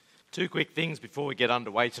Two quick things before we get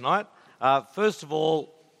underway tonight. First of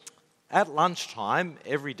all, at lunchtime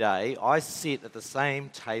every day, I sit at the same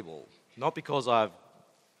table. Not because I've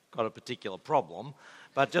got a particular problem,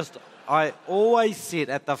 but just I always sit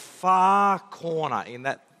at the far corner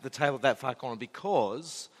the table at that far corner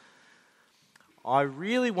because I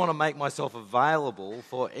really want to make myself available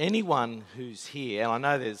for anyone who's here, and I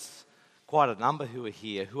know there's quite a number who are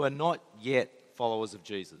here, who are not yet followers of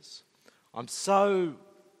Jesus. I'm so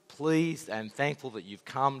pleased and thankful that you've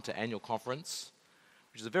come to annual conference,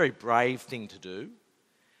 which is a very brave thing to do.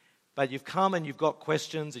 But you've come and you've got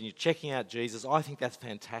questions and you're checking out Jesus. I think that's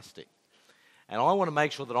fantastic. And I want to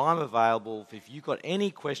make sure that I'm available. If you've got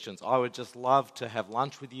any questions, I would just love to have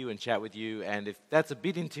lunch with you and chat with you. And if that's a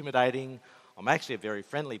bit intimidating, I'm actually a very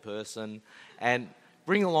friendly person. And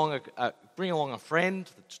bring along a friend,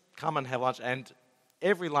 come and have lunch. And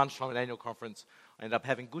every lunchtime at annual conference, I end up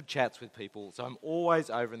having good chats with people. So I'm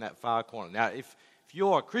always over in that far corner. Now, if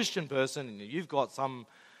you're a Christian person and you've got some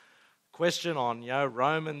question on,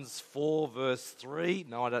 Romans 4 verse 3,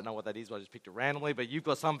 no, I don't know what that is, but I just picked it randomly, but you've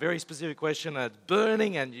got some very specific question and it's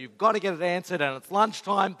burning and you've got to get it answered and it's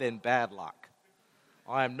lunchtime, then bad luck.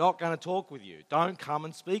 I am not going to talk with you. Don't come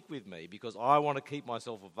and speak with me because I want to keep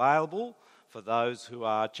myself available for those who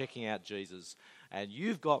are checking out Jesus. And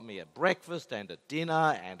you've got me at breakfast and at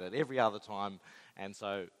dinner and at every other time. And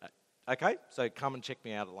so, so come and check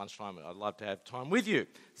me out at lunchtime. I'd love to have time with you.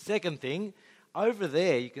 Second thing, over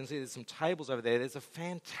there, you can see there's some tables over there. There's a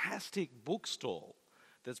fantastic bookstall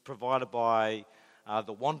that's provided by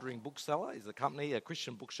The Wandering Bookseller, is the company, a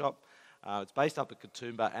Christian bookshop. It's based up at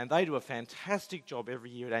Katoomba, and they do a fantastic job every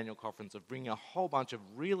year at annual conference of bringing a whole bunch of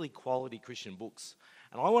really quality Christian books.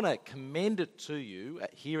 And I want to commend it to you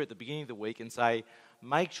here at the beginning of the week and say,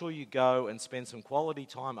 make sure you go and spend some quality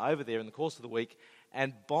time over there in the course of the week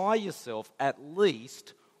and buy yourself at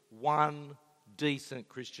least one decent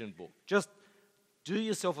Christian book. Just do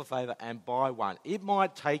yourself a favour and buy one. It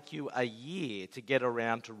might take you a year to get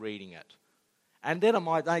around to reading it. And then it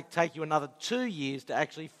might take you another 2 years to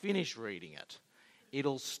actually finish reading it.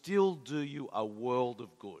 It'll still do you a world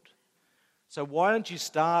of good. So why don't you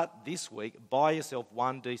start this week, buy yourself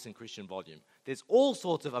one decent Christian volume. There's all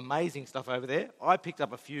sorts of amazing stuff over there. I picked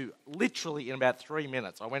up a few literally in about 3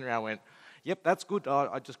 minutes. I went around and went, yep, that's good.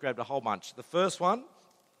 I just grabbed a whole bunch. The first one,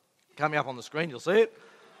 coming up on the screen, you'll see it.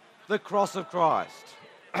 The Cross of Christ.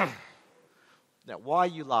 Now, why are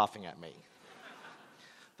you laughing at me?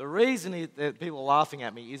 The reason that people are laughing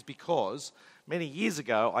at me is because many years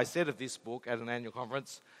ago I said of this book at an annual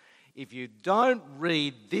conference, if you don't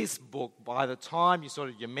read this book by the time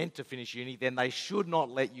you're meant to finish uni, then they should not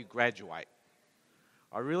let you graduate.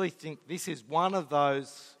 I really think this is one of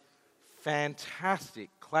those fantastic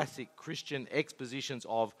classic Christian expositions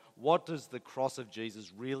of what does the cross of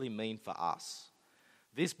Jesus really mean for us.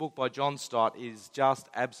 This book by John Stott is just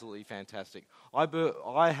absolutely fantastic.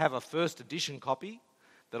 I have a first edition copy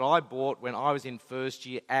that I bought when I was in first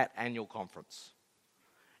year at annual conference.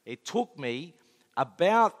 It took me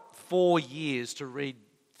about 4 years to read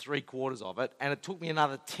 3/4 of it, and it took me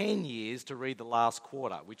another 10 years to read the last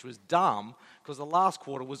quarter, which was dumb because the last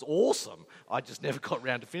quarter was awesome. I just never got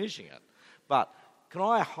around to finishing it. But can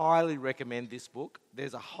I highly recommend this book?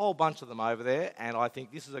 There's a whole bunch of them over there, and I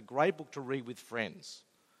think this is a great book to read with friends.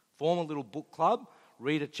 Form a little book club,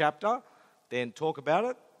 read a chapter, then talk about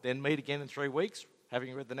it, then meet again in 3 weeks,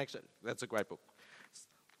 having read the next. That's a great book.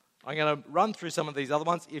 I'm going to run through some of these other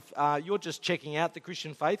ones. If you're just checking out the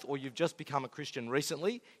Christian faith or you've just become a Christian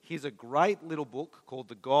recently, here's a great little book called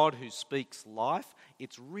The God Who Speaks Life.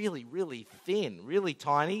 It's really, really thin, really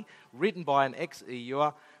tiny, written by an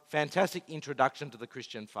ex-EUer. Fantastic introduction to the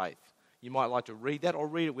Christian faith. You might like to read that or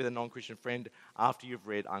read it with a non-Christian friend after you've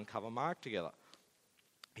read Uncover Mark together.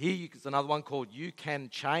 Here's another one called You Can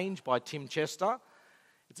Change by Tim Chester.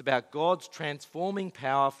 It's about God's transforming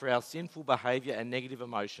power for our sinful behaviour and negative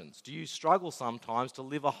emotions. Do you struggle sometimes to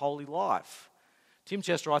live a holy life? Tim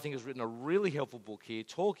Chester, I think, has written a really helpful book here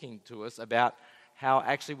talking to us about how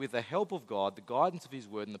actually with the help of God, the guidance of His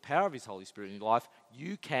Word and the power of His Holy Spirit in your life,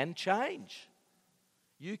 you can change.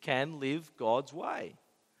 You can live God's way.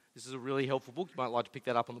 This is a really helpful book. You might like to pick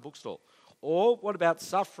that up on the bookstore. Or what about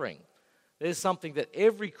suffering? There's something that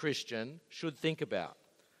every Christian should think about.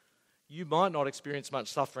 You might not experience much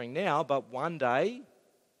suffering now, but one day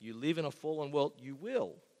you live in a fallen world, you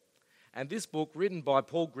will. And this book, written by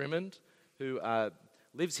Paul Grimmond, who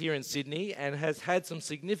lives here in Sydney and has had some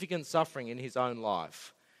significant suffering in his own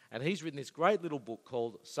life. And he's written this great little book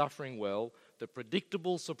called Suffering Well, The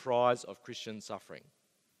Predictable Surprise of Christian Suffering.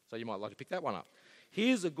 So you might like to pick that one up.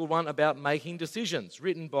 Here's a good one about making decisions,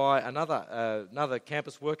 written by another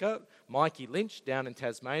campus worker, Mikey Lynch, down in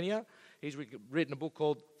Tasmania. He's written a book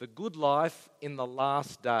called The Good Life in the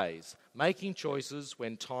Last Days, Making Choices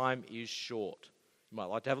When Time is Short. You might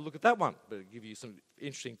like to have a look at that one, but it'll give you some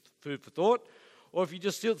interesting food for thought. Or if you're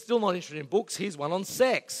just still not interested in books, here's one on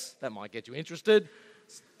sex. That might get you interested.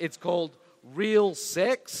 It's called Real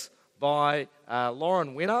Sex by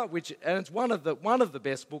Lauren Winner, and it's one of the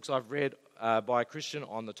best books I've read by a Christian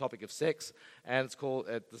on the topic of sex, and it's called,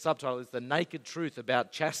 the subtitle is The Naked Truth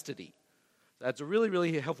About Chastity. That's a really,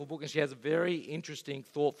 really helpful book, and she has a very interesting,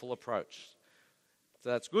 thoughtful approach. So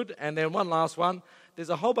that's good. And then one last one. There's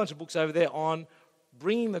a whole bunch of books over there on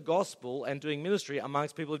bringing the gospel and doing ministry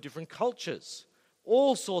amongst people of different cultures.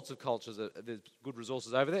 All sorts of cultures. There's good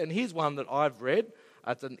resources over there. And here's one that I've read.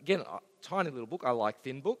 It's, again, a tiny little book. I like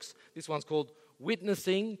thin books. This one's called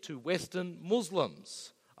Witnessing to Western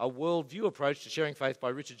Muslims, a worldview approach to sharing faith by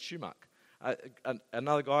Richard Schumach.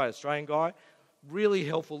 Another guy, Australian guy. Really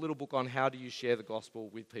helpful little book on how do you share the gospel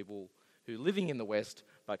with people who are living in the West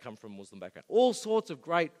but come from a Muslim background. All sorts of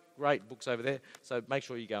great books over there. So make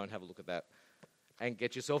sure you go and have a look at that and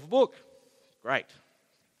get yourself a book. Great.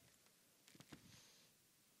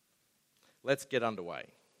 Let's get underway.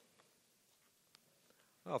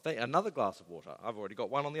 Oh, another glass of water. I've already got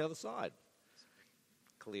one on the other side.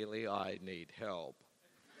 Clearly, I need help.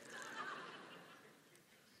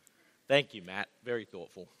 Thank you, Matt. Very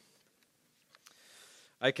thoughtful.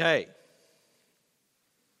 Okay.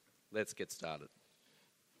 Let's get started.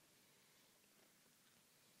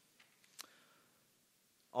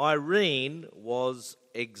 Irene was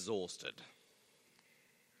exhausted.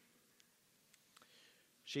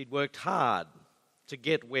 She'd worked hard to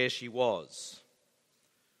get where she was.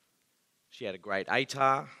 She had a great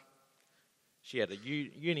ATAR. She had a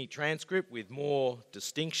uni transcript with more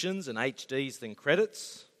distinctions and HDs than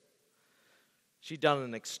credits. She'd done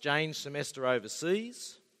an exchange semester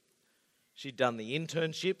overseas. She'd done the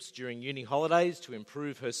internships during uni holidays to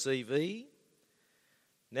improve her CV.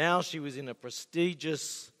 Now she was in a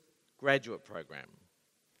prestigious graduate program,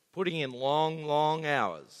 putting in long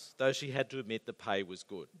hours, though she had to admit the pay was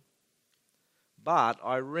good. But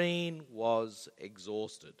Irene was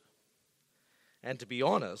exhausted. And to be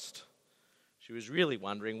honest, she was really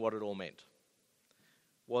wondering what it all meant.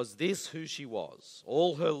 Was this who she was?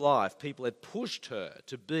 All her life, people had pushed her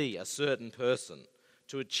to be a certain person,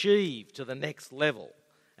 to achieve to the next level.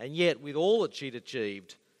 And yet, with all that she'd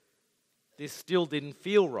achieved, this still didn't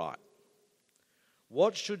feel right.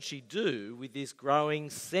 What should she do with this growing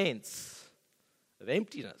sense of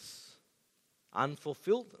emptiness,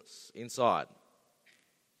 unfulfilledness inside?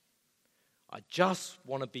 I just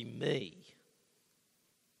want to be me.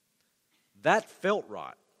 That felt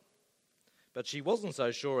right. But she wasn't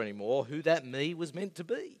so sure anymore who that me was meant to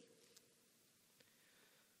be.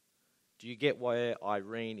 Do you get where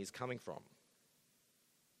Irene is coming from?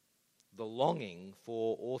 The longing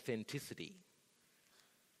for authenticity.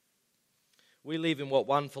 We live in what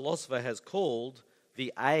one philosopher has called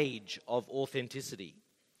the age of authenticity.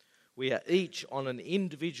 We are each on an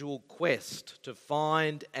individual quest to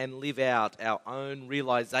find and live out our own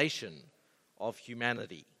realization of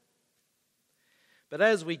humanity. But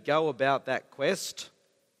as we go about that quest,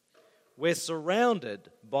 we're surrounded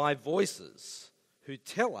by voices who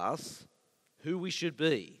tell us who we should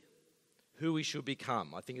be, who we should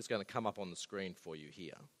become. I think it's going to come up on the screen for you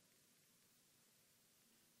here.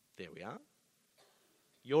 There we are.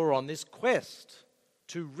 You're on this quest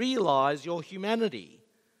to realize your humanity,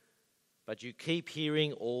 but you keep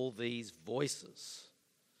hearing all these voices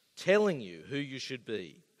telling you who you should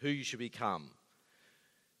be, who you should become.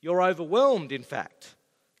 You're overwhelmed, in fact,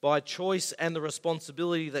 by choice and the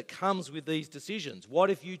responsibility that comes with these decisions. What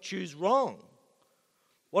if you choose wrong?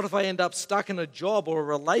 What if I end up stuck in a job or a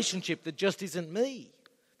relationship that just isn't me,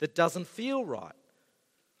 that doesn't feel right?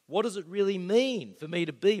 What does it really mean for me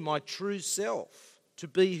to be my true self, to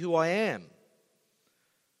be who I am?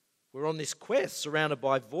 We're on this quest surrounded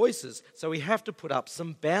by voices, so we have to put up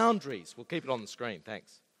some boundaries. We'll keep it on the screen,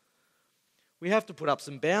 thanks. We have to put up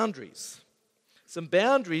some boundaries. Some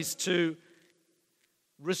boundaries to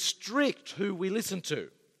restrict who we listen to.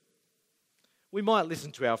 We might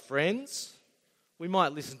listen to our friends, we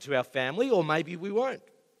might listen to our family, or maybe we won't.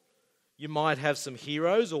 You might have some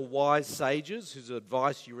heroes or wise sages whose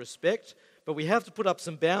advice you respect, but we have to put up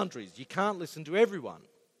some boundaries. You can't listen to everyone.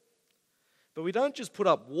 But we don't just put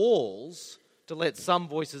up walls to let some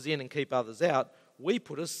voices in and keep others out. We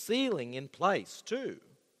put a ceiling in place too.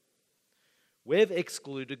 We've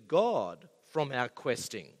excluded God from our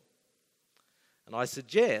questing. And I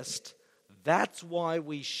suggest That's why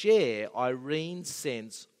we share Irene's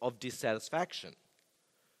sense of dissatisfaction,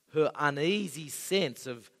 her uneasy sense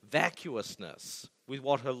of vacuousness with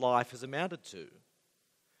what her life has amounted to.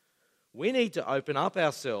 We need to open up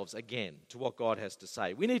ourselves again to what God has to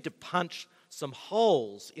say. We need to punch some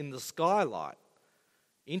holes in the skylight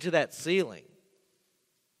into that ceiling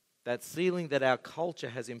that our culture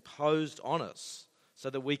has imposed on us, so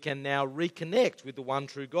that we can now reconnect with the one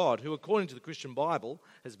true God who, according to the Christian Bible,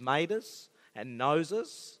 has made us and knows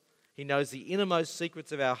us. He knows the innermost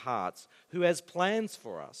secrets of our hearts, who has plans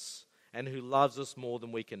for us, and who loves us more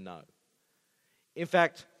than we can know. In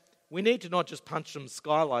fact, we need to not just punch some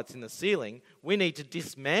skylights in the ceiling, we need to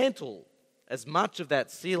dismantle as much of that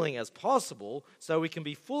ceiling as possible so we can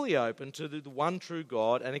be fully open to the one true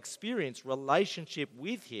God and experience relationship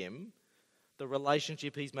with Him, the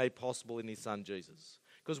relationship He's made possible in His Son Jesus.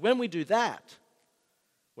 Because when we do that,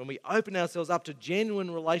 when we open ourselves up to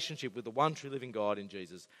genuine relationship with the one true living God in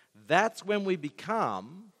Jesus, that's when we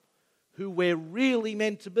become who we're really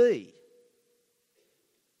meant to be.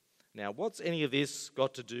 Now, what's any of this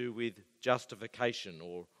got to do with justification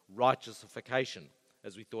or righteousification,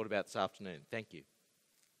 as we thought about this afternoon? Thank you.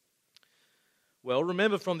 Well,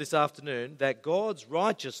 remember from this afternoon that God's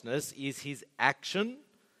righteousness is His action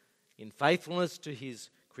in faithfulness to His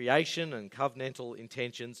creation and covenantal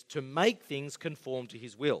intentions to make things conform to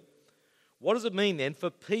His will. What does it mean then for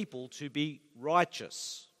people to be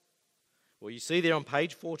righteous? Well, you see there on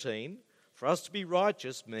page 14, for us to be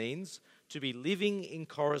righteous means to be living in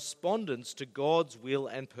correspondence to God's will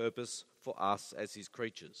and purpose for us as His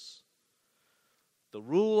creatures. The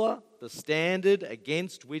ruler, the standard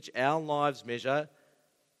against which our lives measure,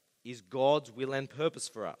 is God's will and purpose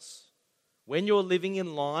for us. When you're living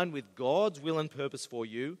in line with God's will and purpose for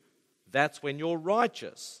you, that's when you're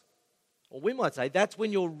righteous. Or we might say that's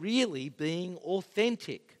when you're really being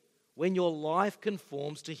authentic, when your life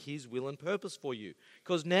conforms to His will and purpose for you.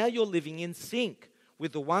 Because now you're living in sync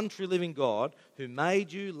with the one true living God who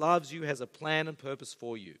made you, loves you, has a plan and purpose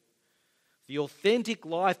for you. The authentic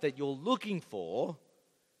life that you're looking for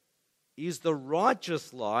is the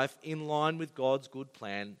righteous life in line with God's good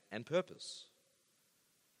plan and purpose.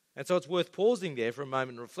 And so it's worth pausing there for a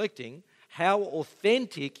moment and reflecting, how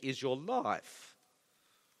authentic is your life?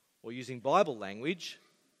 Or using Bible language,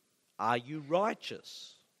 are you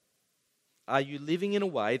righteous? Are you living in a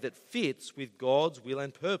way that fits with God's will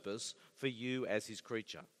and purpose for you as His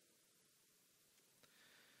creature?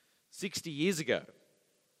 60 years ago,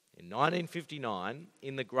 in 1959,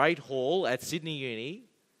 in the Great Hall at Sydney Uni,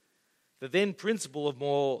 the then principal of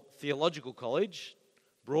Moore Theological College,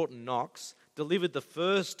 Broughton Knox, delivered the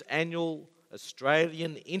first annual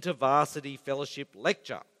Australian InterVarsity Fellowship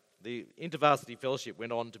Lecture. The InterVarsity Fellowship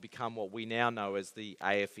went on to become what we now know as the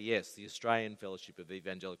AFES, the Australian Fellowship of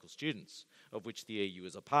Evangelical Students, of which the EU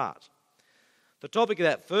is a part. The topic of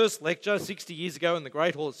that first lecture 60 years ago in the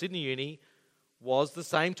Great Hall at Sydney Uni was the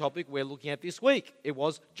same topic we're looking at this week. It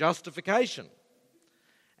was justification.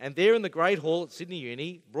 And there in the Great Hall at Sydney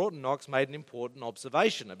Uni, Broughton Knox made an important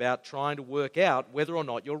observation about trying to work out whether or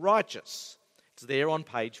not you're righteous. It's there on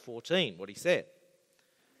page 14, what he said.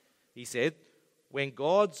 He said, when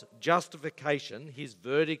God's justification, His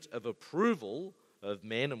verdict of approval of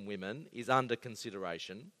men and women, is under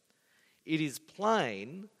consideration, it is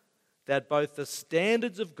plain that both the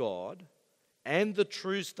standards of God and the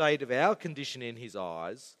true state of our condition in His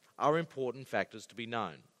eyes are important factors to be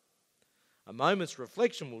known. A moment's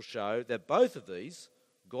reflection will show that both of these,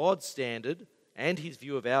 God's standard and His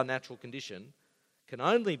view of our natural condition, can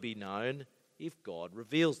only be known if God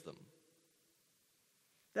reveals them.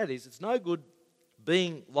 That is, it's no good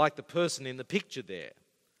being like the person in the picture there,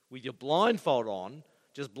 with your blindfold on,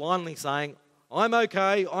 just blindly saying, I'm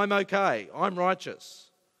okay, I'm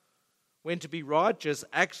righteous. When to be righteous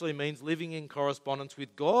actually means living in correspondence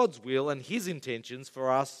with God's will and His intentions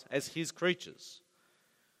for us as His creatures.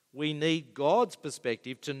 We need God's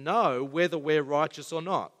perspective to know whether we're righteous or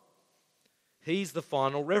not. He's the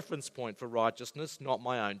final reference point for righteousness, not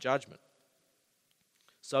my own judgment.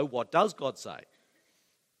 So what does God say?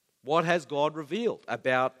 What has God revealed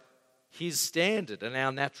about His standard and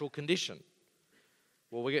our natural condition?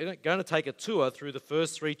 Well, we're going to take a tour through the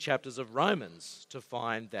first 3 chapters of Romans to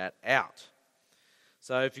find that out.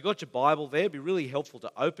 So if you've got your Bible there, it'd be really helpful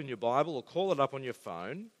to open your Bible or call it up on your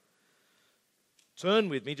phone. Turn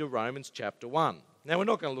with me to Romans chapter 1. Now, we're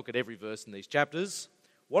not going to look at every verse in these chapters.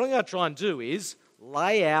 What I'm going to try and do is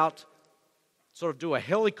lay out, sort of do a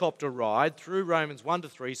helicopter ride through Romans 1 to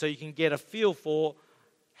 3 so you can get a feel for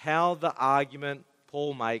how the argument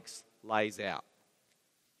Paul makes lays out.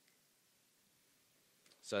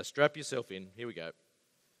 So strap yourself in. Here we go.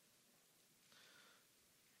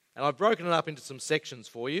 And I've broken it up into some sections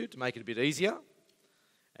for you to make it a bit easier.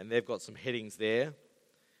 And they've got some headings there.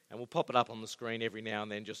 And we'll pop it up on the screen every now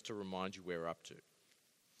and then just to remind you where we're up to.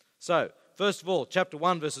 So, first of all, chapter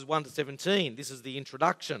 1, verses 1 to 17. This is the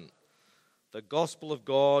introduction. The gospel of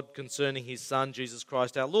God concerning his Son, Jesus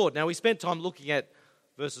Christ our Lord. Now, we spent time looking at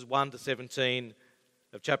verses 1 to 17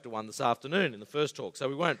 of chapter 1 this afternoon in the first talk, so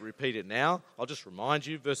we won't repeat it now. I'll just remind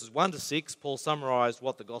you, verses 1 to 6, Paul summarised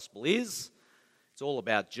what the gospel is. It's all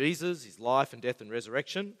about Jesus, his life and death and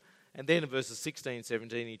resurrection. And then in verses 16 and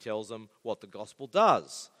 17, he tells them what the gospel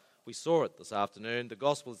does. We saw it this afternoon. The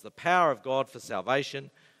gospel is the power of God for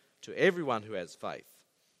salvation to everyone who has faith.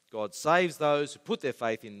 God saves those who put their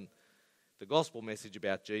faith in the gospel message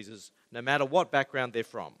about Jesus, no matter what background they're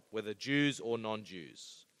from, whether Jews or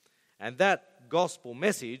non-Jews. And that gospel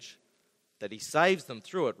message, that he saves them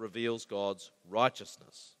through it, reveals God's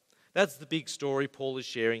righteousness. That's the big story Paul is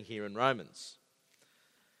sharing here in Romans.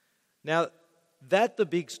 Now, that the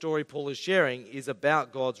big story Paul is sharing is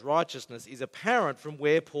about God's righteousness is apparent from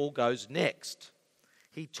where Paul goes next.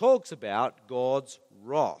 He talks about God's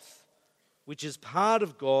wrath, which is part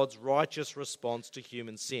of God's righteous response to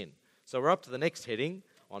human sin. So we're up to the next heading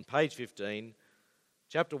on page 15,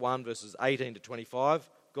 chapter 1, verses 18 to 25.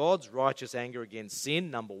 God's righteous anger against sin,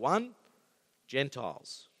 number 1,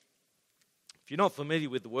 Gentiles. If you're not familiar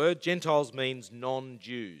with the word, Gentiles means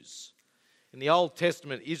non-Jews. In the Old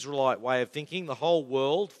Testament Israelite way of thinking, the whole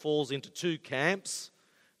world falls into two camps.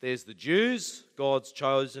 There's the Jews, God's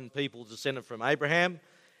chosen people descended from Abraham,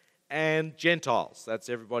 and Gentiles, that's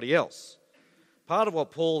everybody else. Part of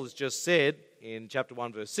what Paul has just said in chapter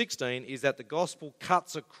 1, verse 16, is that the gospel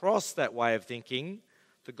cuts across that way of thinking.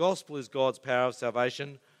 The gospel is God's power of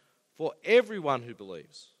salvation for everyone who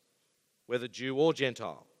believes, whether Jew or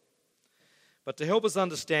Gentile. But to help us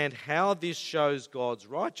understand how this shows God's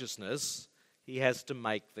righteousness, he has to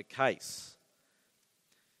make the case.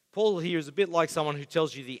 Paul here is a bit like someone who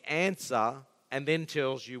tells you the answer and then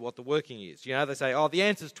tells you what the working is. You know, they say, the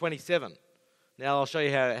answer is 27. Now I'll show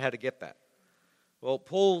you how to get that. Well,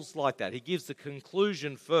 Paul's like that. He gives the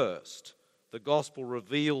conclusion first. The gospel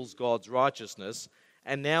reveals God's righteousness,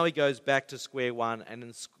 and now he goes back to square one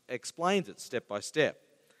and explains it step by step.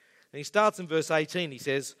 And he starts in verse 18. He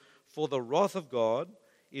says, "For the wrath of God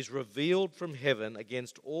is revealed from heaven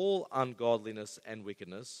against all ungodliness and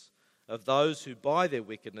wickedness of those who by their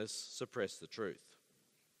wickedness suppress the truth."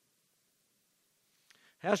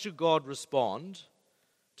 How should God respond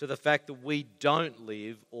to the fact that we don't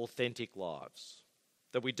live authentic lives,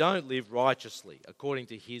 that we don't live righteously according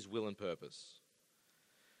to his will and purpose?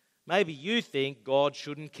 Maybe you think God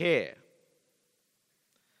shouldn't care.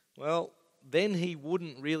 Well, then he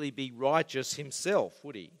wouldn't really be righteous himself,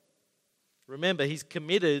 would he? Remember, he's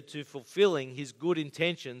committed to fulfilling his good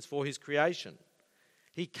intentions for his creation.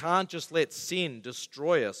 He can't just let sin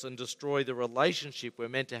destroy us and destroy the relationship we're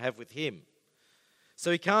meant to have with him.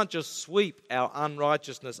 So he can't just sweep our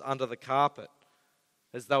unrighteousness under the carpet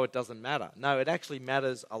as though it doesn't matter. No, it actually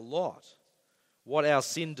matters a lot. What our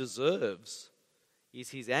sin deserves is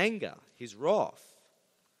his anger, his wrath.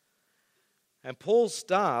 And Paul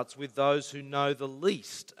starts with those who know the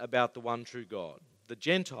least about the one true God, the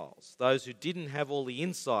Gentiles, those who didn't have all the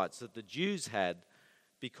insights that the Jews had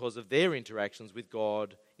because of their interactions with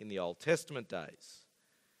God in the Old Testament days.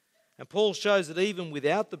 And Paul shows that even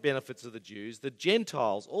without the benefits of the Jews, the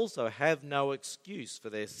Gentiles also have no excuse for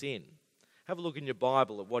their sin. Have a look in your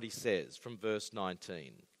Bible at what he says from verse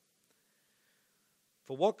 19.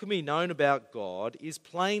 "For what can be known about God is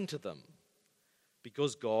plain to them,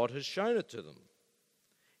 because God has shown it to them.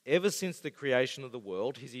 Ever since the creation of the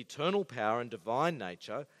world, his eternal power and divine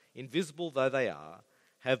nature, invisible though they are,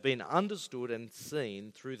 have been understood and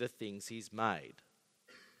seen through the things he's made."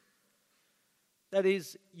 That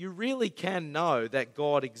is, you really can know that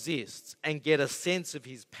God exists and get a sense of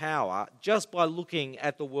his power just by looking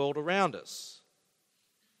at the world around us.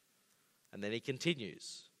 And then he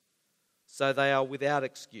continues, "So they are without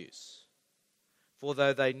excuse. For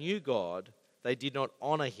though they knew God, they did not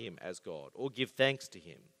honor him as God or give thanks to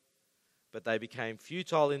him. But they became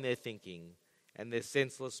futile in their thinking, and their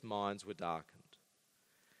senseless minds were darkened.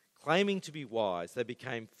 Claiming to be wise, they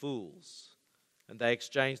became fools, and they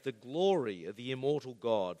exchanged the glory of the immortal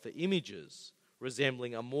God for images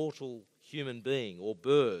resembling a mortal human being, or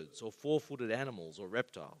birds, or four-footed animals, or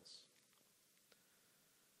reptiles."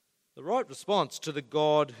 The right response to the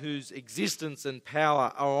God whose existence and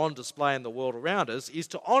power are on display in the world around us is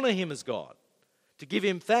to honor him as God, to give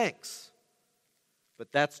him thanks.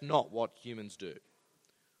 But that's not what humans do.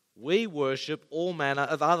 We worship all manner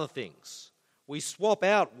of other things. We swap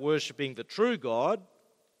out worshipping the true God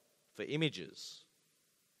for images,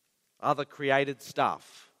 other created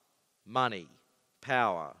stuff, money,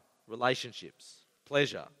 power, relationships,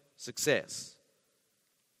 pleasure, success.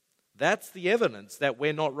 That's the evidence that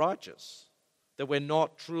we're not righteous, that we're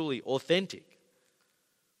not truly authentic.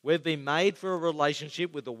 We've been made for a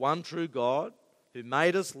relationship with the one true God who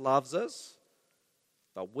made us, loves us,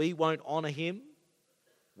 but we won't honour him,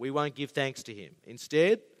 we won't give thanks to him.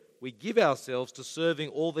 Instead, we give ourselves to serving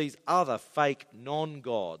all these other fake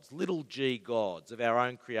non-gods, little g gods of our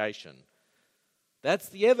own creation. That's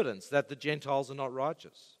the evidence that the Gentiles are not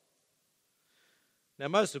righteous. Now,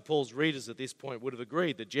 most of Paul's readers at this point would have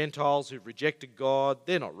agreed the Gentiles who've rejected God,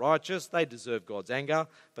 they're not righteous, they deserve God's anger,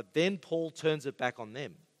 but then Paul turns it back on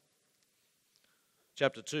them.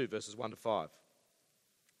 Chapter 2, verses 1 to 5.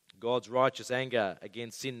 God's righteous anger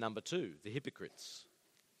against sin number 2, the hypocrites.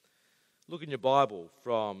 Look in your Bible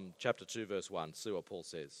from chapter 2, verse 1. See what Paul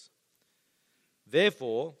says.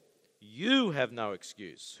 Therefore, you have no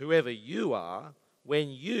excuse, whoever you are, when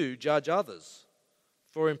you judge others.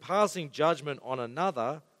 For in passing judgment on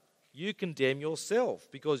another, you condemn yourself,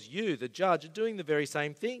 because you, the judge, are doing the very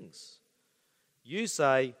same things. You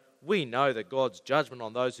say, we know that God's judgment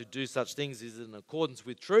on those who do such things is in accordance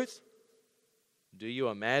with truth. Do you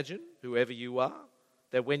imagine, whoever you are,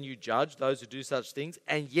 that when you judge those who do such things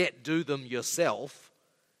and yet do them yourself,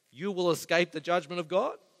 you will escape the judgment of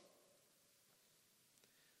God?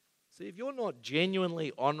 See, if you're not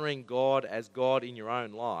genuinely honouring God as God in your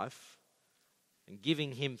own life and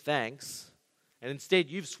giving him thanks, and instead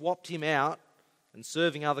you've swapped him out and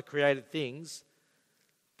serving other created things,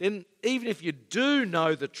 then even if you do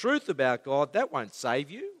know the truth about God, that won't save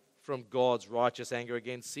you from God's righteous anger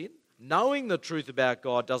against sin. Knowing the truth about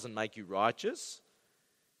God doesn't make you righteous.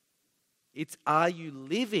 It's, are you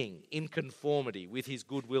living in conformity with his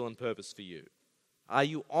good will and purpose for you? Are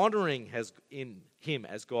you honouring him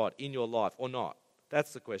as God in your life or not?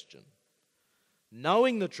 That's the question.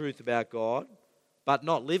 Knowing the truth about God but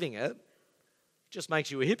not living it just makes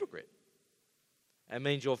you a hypocrite and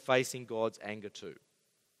means you're facing God's anger too.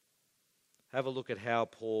 Have a look at how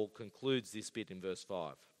Paul concludes this bit in verse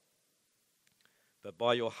 5. But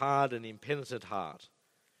by your hard and impenitent heart,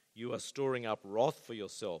 you are storing up wrath for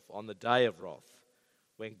yourself on the day of wrath,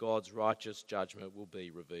 when God's righteous judgment will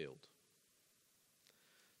be revealed.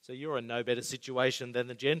 So you're in no better situation than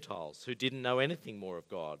the Gentiles, who didn't know anything more of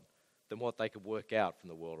God than what they could work out from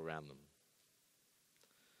the world around them.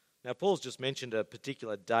 Now, Paul's just mentioned a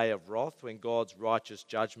particular day of wrath when God's righteous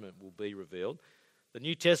judgment will be revealed. The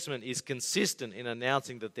New Testament is consistent in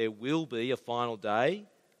announcing that there will be a final day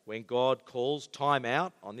when God calls time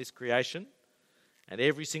out on this creation, and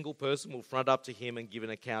every single person will front up to him and give an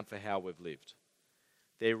account for how we've lived.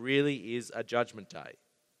 There really is a judgment day.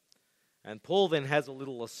 And Paul then has a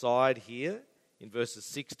little aside here in verses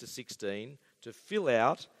 6 to 16 to fill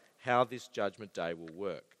out how this judgment day will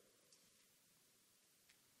work.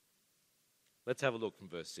 Let's have a look from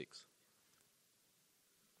verse 6.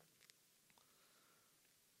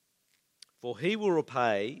 For he will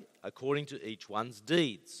repay according to each one's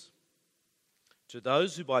deeds. To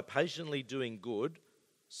those who by patiently doing good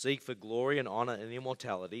seek for glory and honour and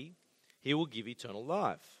immortality, he will give eternal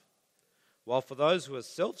life. While for those who are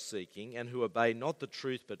self-seeking and who obey not the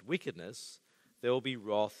truth but wickedness, there will be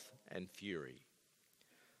wrath and fury.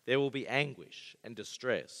 There will be anguish and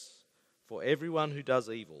distress for everyone who does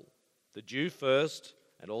evil, the Jew first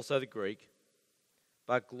and also the Greek,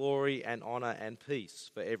 but glory and honour and peace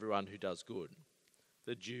for everyone who does good,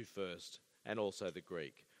 the Jew first and also the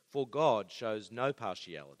Greek. For God shows no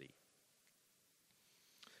partiality.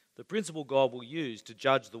 The principle God will use to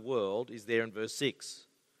judge the world is there in verse 6.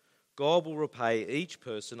 God will repay each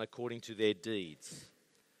person according to their deeds.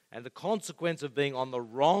 And the consequence of being on the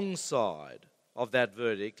wrong side of that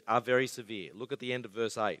verdict are very severe. Look at the end of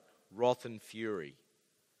verse 8, wrath and fury.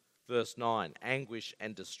 Verse 9, anguish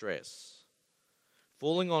and distress.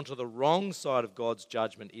 Falling onto the wrong side of God's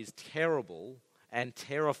judgment is terrible and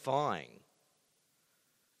terrifying.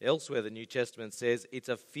 Elsewhere, the New Testament says it's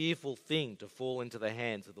a fearful thing to fall into the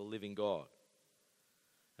hands of the living God.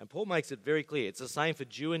 And Paul makes it very clear. It's the same for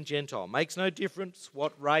Jew and Gentile. Makes no difference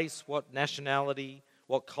what race, what nationality,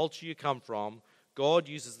 what culture you come from. God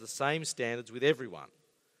uses the same standards with everyone.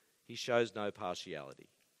 He shows no partiality.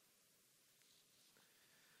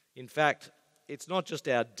 In fact, it's not just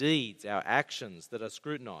our deeds, our actions that are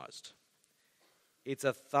scrutinised. It's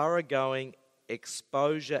a thoroughgoing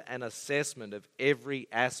exposure and assessment of every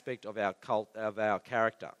aspect of our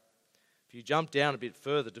character. If you jump down a bit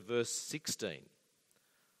further to verse 16,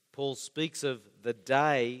 Paul speaks of the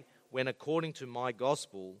day when, according to my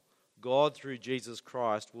gospel, God through Jesus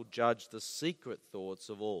Christ will judge the secret thoughts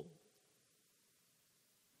of all.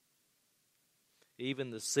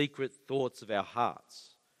 even the secret thoughts of our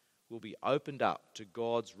hearts, will be opened up to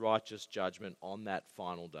God's righteous judgment on that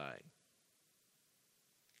final day,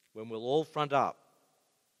 when we'll all front up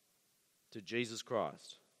to Jesus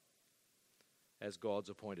Christ as God's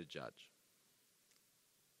appointed judge.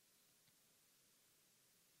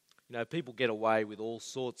 You know, people get away with all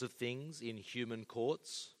sorts of things in human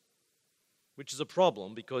courts, which is a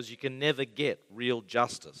problem because you can never get real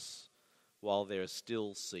justice while there are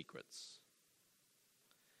still secrets.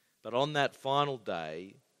 But on that final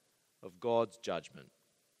day of God's judgment,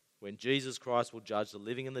 when Jesus Christ will judge the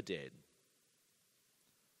living and the dead,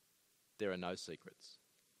 there are no secrets.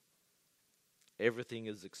 Everything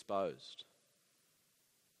is exposed.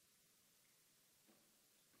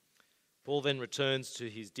 Paul then returns to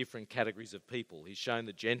his different categories of people. He's shown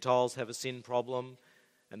the Gentiles have a sin problem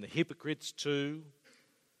and the hypocrites too.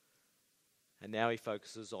 And now he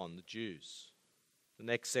focuses on the Jews. The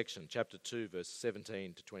next section, chapter 2, verse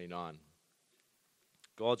 17 to 29.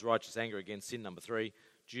 God's righteous anger against sin, number 3.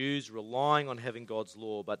 Jews relying on having God's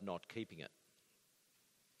law but not keeping it.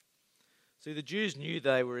 See, the Jews knew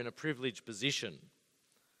they were in a privileged position.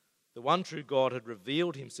 The one true God had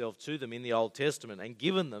revealed himself to them in the Old Testament and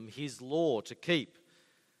given them his law to keep.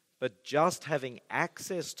 But just having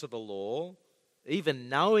access to the law, even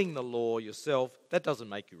knowing the law yourself, that doesn't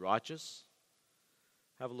make you righteous.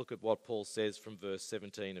 Have a look at what Paul says from verse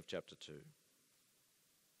 17 of chapter 2.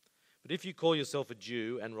 But if you call yourself a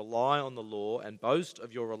Jew and rely on the law and boast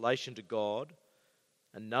of your relation to God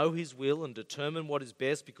and know his will and determine what is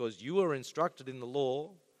best because you are instructed in the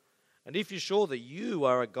law, and if you're sure that you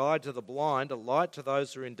are a guide to the blind, a light to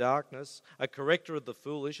those who are in darkness, a corrector of the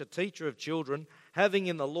foolish, a teacher of children, having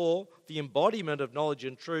in the law the embodiment of knowledge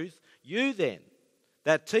and truth, you then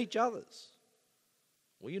that teach others,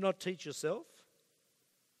 will you not teach yourself?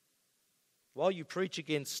 While you preach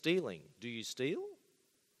against stealing, do you steal?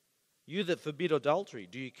 You that forbid adultery,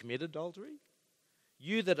 do you commit adultery?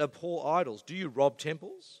 You that abhor idols, do you rob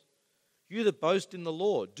temples? You that boast in the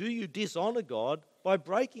law, do you dishonor God by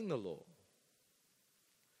breaking the law?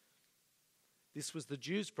 This was the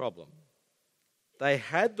Jews' problem. They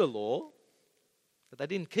had the law, but they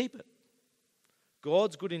didn't keep it.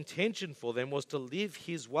 God's good intention for them was to live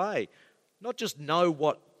his way, not just know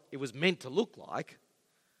what it was meant to look like.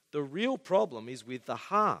 The real problem is with the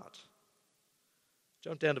heart.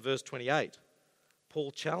 Jump down to verse 28.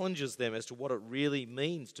 Paul challenges them as to what it really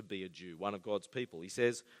means to be a Jew, one of God's people. He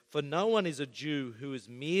says, "For no one is a Jew who is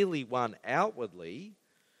merely one outwardly,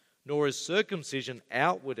 nor is circumcision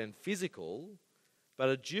outward and physical, but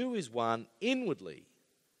a Jew is one inwardly,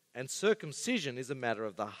 and circumcision is a matter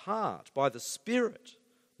of the heart, by the Spirit,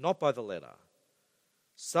 not by the letter.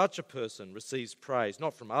 Such a person receives praise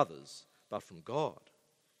not from others, but from God."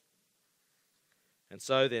 And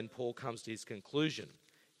so then Paul comes to his conclusion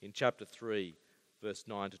in chapter 3, verse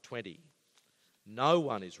 9 to 20. No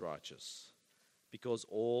one is righteous because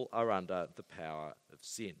all are under the power of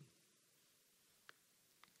sin.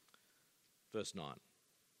 Verse 9.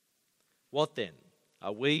 What then?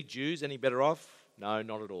 Are we Jews any better off? No,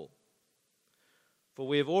 not at all. For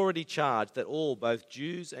we have already charged that all, both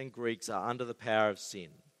Jews and Greeks, are under the power of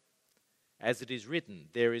sin. As it is written,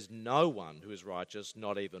 there is no one who is righteous,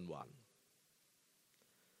 not even one.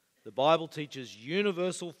 The Bible teaches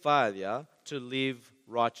universal failure to live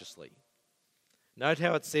righteously. Note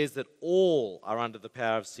how it says that all are under the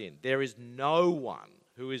power of sin. There is no one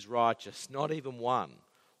who is righteous, not even one.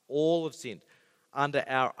 All have sinned. Under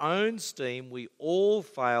our own steam, we all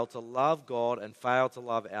fail to love God and fail to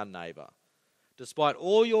love our neighbour. Despite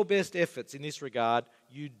all your best efforts in this regard,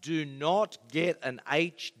 you do not get an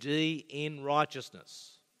HD in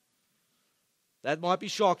righteousness. That might be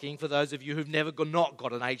shocking for those of you who've not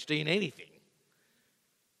got an HD in anything.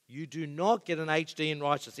 You do not get an HD in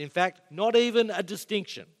righteousness. In fact, not even a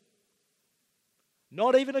distinction.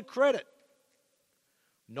 Not even a credit.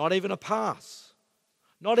 Not even a pass.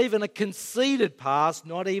 Not even a conceded pass.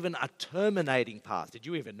 Not even a terminating pass. Did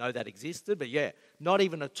you even know that existed? But yeah, not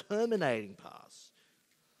even a terminating pass.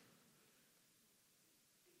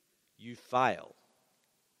 You fail.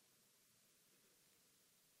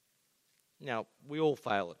 Now, we all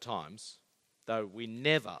fail at times, though we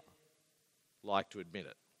never like to admit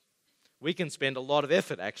it. We can spend a lot of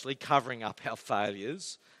effort actually covering up our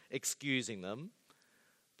failures, excusing them,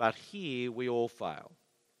 but here we all fail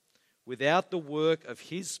without the work of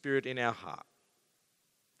his Spirit in our heart.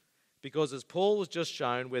 Because as Paul has just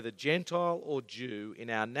shown, whether Gentile or Jew, in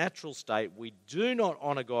our natural state, we do not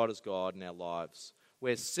honour God as God in our lives.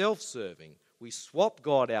 We're self-serving. We swap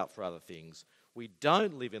God out for other things. We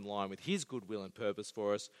don't live in line with his good will and purpose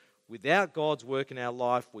for us. Without God's work in our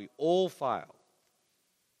life, we all fail.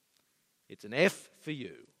 It's an F for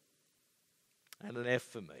you and an F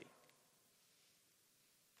for me.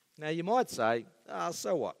 Now you might say,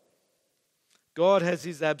 so what? God has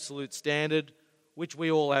his absolute standard, which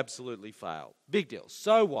we all absolutely fail. Big deal.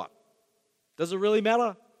 So what? Does it really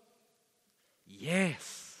matter?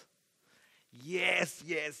 Yes. Yes,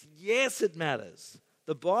 yes, yes, it matters.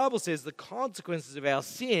 The Bible says the consequences of our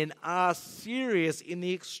sin are serious in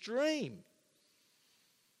the extreme.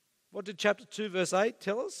 What did chapter 2, verse 8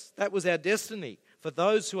 tell us? That was our destiny. For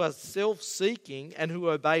those who are self-seeking and who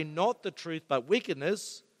obey not the truth but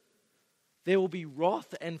wickedness, there will be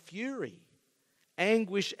wrath and fury,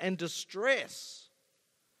 anguish and distress.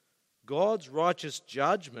 God's righteous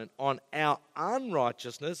judgment on our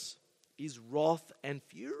unrighteousness is wrath and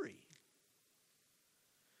fury.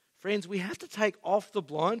 Friends, we have to take off the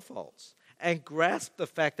blindfolds and grasp the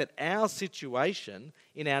fact that our situation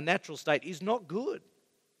in our natural state is not good.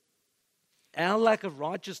 Our lack of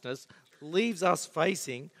righteousness leaves us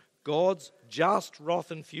facing God's just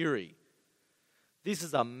wrath and fury. This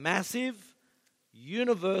is a massive,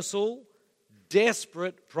 universal,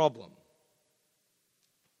 desperate problem.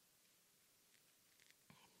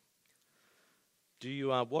 Do you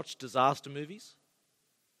watch disaster movies?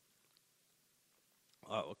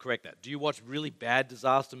 I'll correct that. Do you watch really bad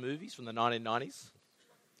disaster movies from the 1990s?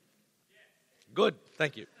 Good,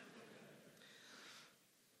 thank you.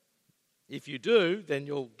 If you do, then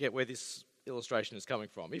you'll get where this illustration is coming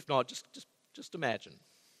from. If not, just imagine.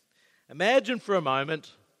 Imagine for a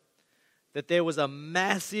moment that there was a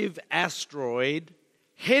massive asteroid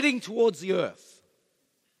heading towards the Earth.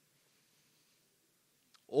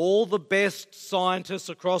 All the best scientists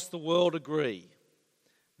across the world agree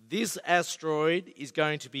this asteroid is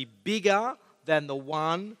going to be bigger than the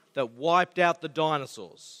one that wiped out the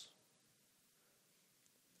dinosaurs.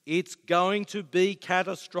 It's going to be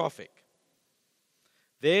catastrophic.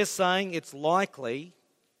 They're saying it's likely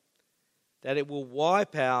that it will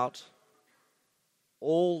wipe out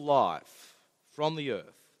all life from the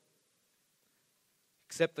earth,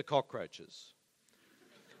 except the cockroaches.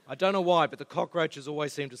 I don't know why, but the cockroaches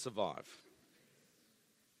always seem to survive.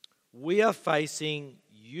 We are facing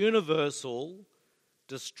universal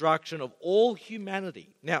destruction of all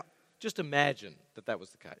humanity. Now, just imagine that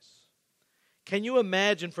was the case. Can you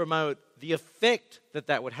imagine for a moment the effect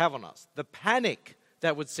that would have on us? The panic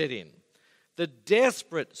that would set in, the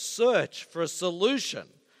desperate search for a solution,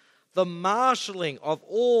 the marshalling of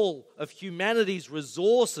all of humanity's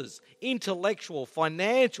resources, intellectual,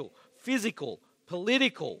 financial, physical,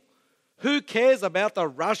 political. Who cares about the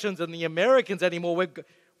Russians and the Americans anymore?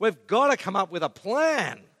 We've got to come up with a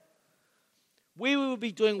plan. We will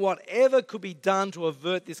be doing whatever could be done to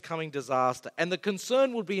avert this coming disaster, and the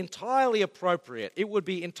concern would be entirely appropriate. It would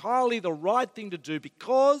be entirely the right thing to do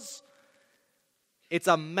because it's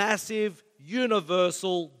a massive,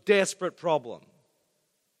 universal, desperate problem.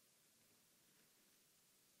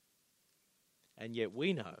 And yet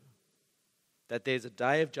we know that there's a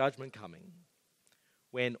day of judgment coming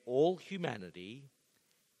when all humanity,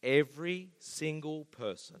 every single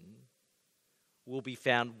person, will be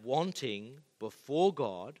found wanting before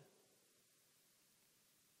God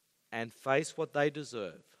and face what they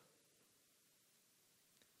deserve: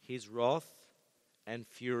 his wrath and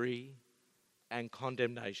fury and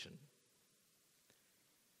condemnation.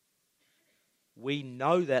 We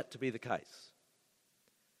know that to be the case.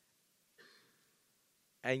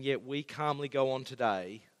 And yet we calmly go on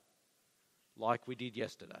today like we did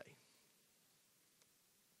yesterday.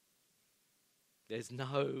 There's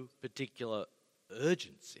no particular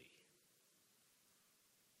urgency.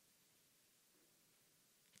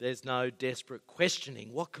 There's no desperate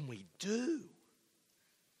questioning. What can we do?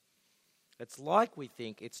 It's like we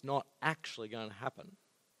think it's not actually going to happen.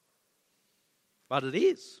 But it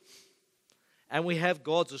is. And we have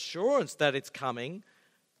God's assurance that it's coming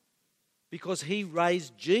because he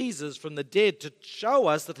raised Jesus from the dead to show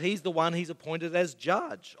us that he's the one he's appointed as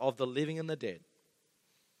judge of the living and the dead.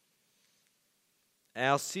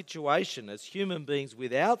 Our situation as human beings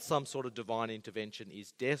without some sort of divine intervention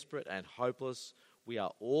is desperate and hopeless. We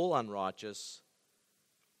are all unrighteous,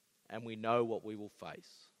 and we know what we will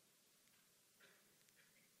face.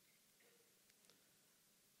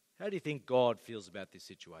 How do you think God feels about this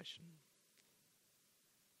situation?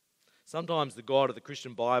 Sometimes the God of the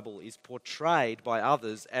Christian Bible is portrayed by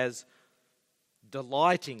others as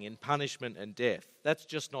delighting in punishment and death. That's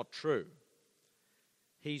just not true.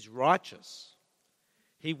 He's righteous.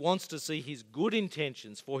 He wants to see his good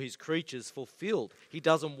intentions for his creatures fulfilled. He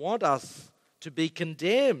doesn't want us to be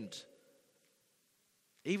condemned,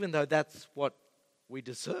 even though that's what we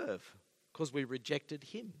deserve, because we rejected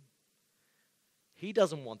him. He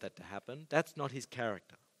doesn't want that to happen. That's not his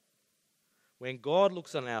character. When God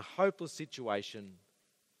looks on our hopeless situation,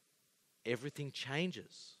 everything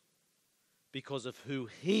changes because of who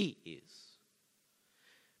he is.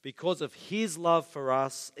 Because of his love for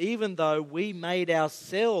us, even though we made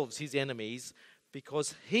ourselves his enemies,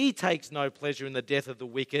 because he takes no pleasure in the death of the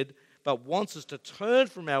wicked, but wants us to turn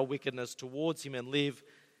from our wickedness towards him and live,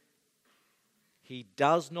 he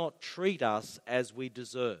does not treat us as we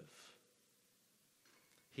deserve.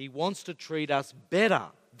 He wants to treat us better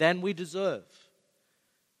than we deserve.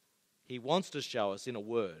 He wants to show us, in a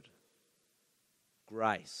word,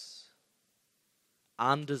 grace,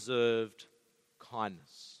 undeserved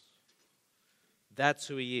kindness. That's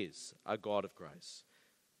who he is, a God of grace.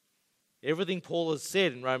 Everything Paul has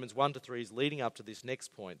said in Romans 1-3 is leading up to this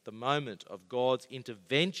next point, the moment of God's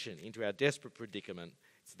intervention into our desperate predicament.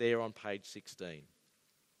 It's there on page 16.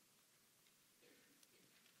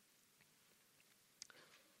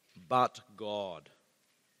 But God.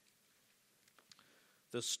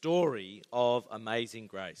 The story of amazing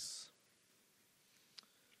grace.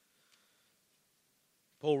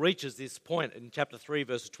 Paul reaches this point in chapter 3,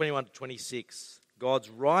 verses 21-26. God's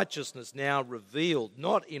righteousness now revealed,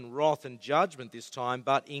 not in wrath and judgment this time,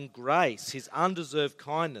 but in grace, his undeserved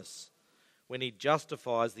kindness, when he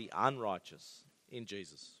justifies the unrighteous in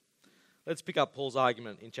Jesus. Let's pick up Paul's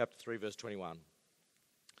argument in chapter 3, verse 21.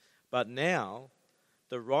 But now,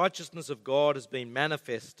 the righteousness of God has been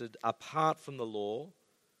manifested apart from the law,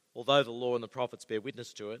 although the law and the prophets bear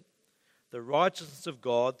witness to it, the righteousness of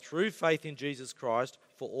God through faith in Jesus Christ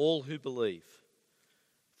for all who believe.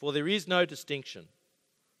 For there is no distinction,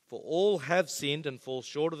 for all have sinned and fall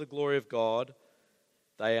short of the glory of God.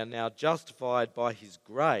 They are now justified by his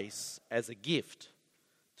grace as a gift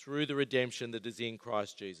through the redemption that is in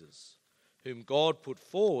Christ Jesus, whom God put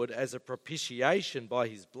forward as a propitiation by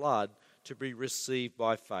his blood to be received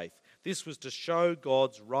by faith. This was to show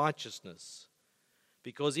God's righteousness,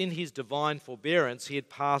 because in his divine forbearance he had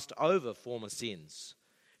passed over former sins.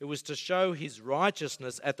 It was to show his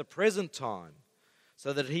righteousness at the present time,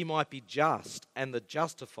 so that he might be just and the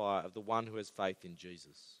justifier of the one who has faith in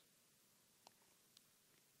Jesus.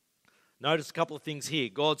 Notice a couple of things here.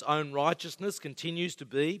 God's own righteousness continues to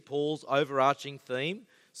be Paul's overarching theme.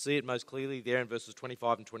 See it most clearly there in verses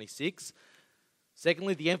 25 and 26.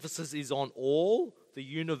 Secondly, the emphasis is on all, the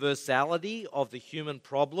universality of the human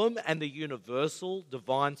problem and the universal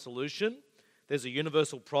divine solution. There's a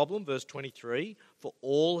universal problem, verse 23, for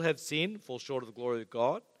all have sinned, fall short of the glory of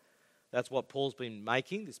God. That's what Paul's been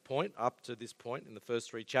making, this point, up to this point in the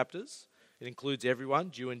first 3 chapters. It includes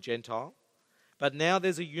everyone, Jew and Gentile. But now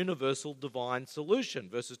there's a universal divine solution,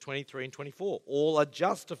 verses 23 and 24. All are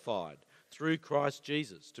justified through Christ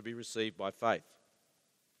Jesus to be received by faith.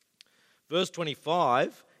 Verse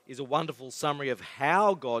 25 is a wonderful summary of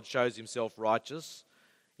how God shows himself righteous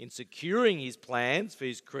in securing his plans for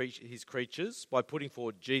his creatures by putting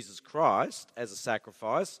forward Jesus Christ as a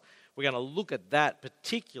sacrifice. We're going to look at that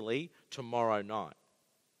particularly tomorrow night.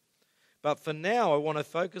 But for now, I want to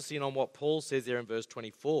focus in on what Paul says there in verse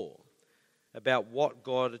 24 about what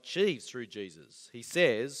God achieves through Jesus. He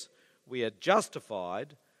says, we are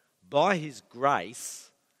justified by his grace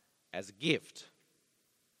as a gift.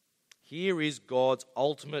 Here is God's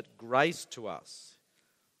ultimate grace to us.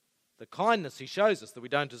 The kindness he shows us that we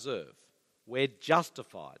don't deserve. We're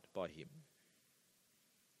justified by him.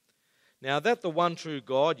 Now that the one true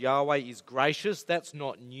God, Yahweh, is gracious, that's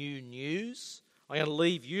not new news. I'm going to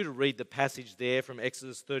leave you to read the passage there from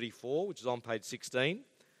Exodus 34, which is on page 16,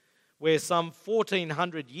 where some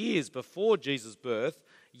 1,400 years before Jesus' birth,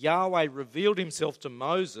 Yahweh revealed himself to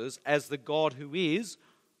Moses as the God who is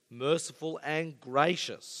merciful and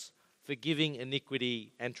gracious, forgiving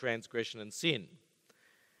iniquity and transgression and sin.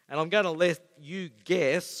 And I'm going to let you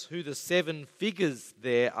guess who the 7 figures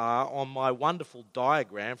there are on my wonderful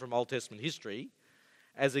diagram from Old Testament history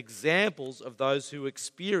as examples of those who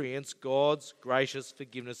experience God's gracious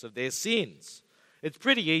forgiveness of their sins. It's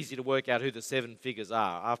pretty easy to work out who the 7 figures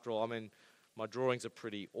are. After all, my drawings are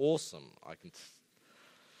pretty awesome.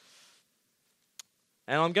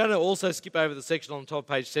 And I'm going to also skip over the section on top of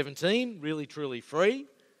page 17, really truly free,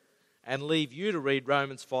 and leave you to read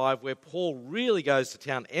Romans 5, where Paul really goes to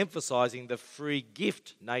town emphasizing the free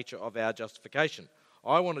gift nature of our justification.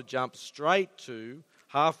 I want to jump straight to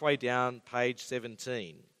halfway down page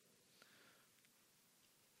 17.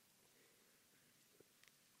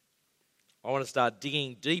 I want to start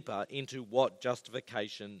digging deeper into what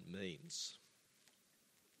justification means.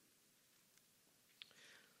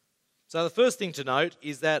 So the first thing to note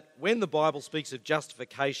is that when the Bible speaks of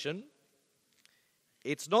justification,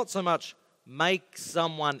 it's not so much make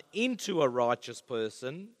someone into a righteous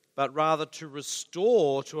person, but rather to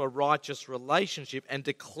restore to a righteous relationship and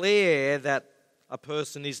declare that a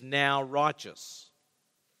person is now righteous.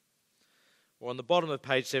 Or on the bottom of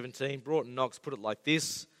page 17, Broughton Knox put it like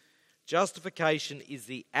this: justification is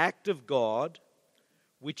the act of God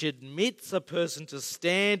which admits a person to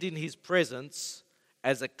stand in his presence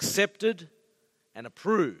as accepted and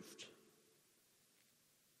approved.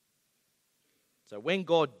 So when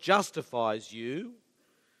God justifies you,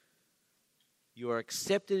 you are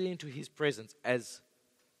accepted into his presence as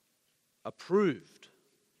approved.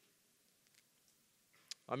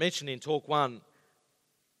 I mentioned in talk 1,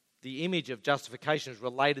 the image of justification is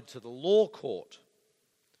related to the law court.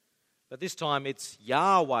 But this time it's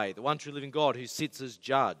Yahweh, the one true living God, who sits as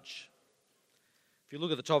judge. If you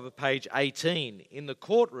look at the top of page 18, in the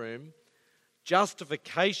courtroom,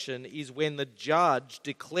 justification is when the judge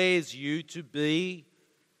declares you to be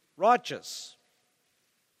righteous,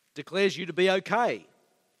 declares you to be okay.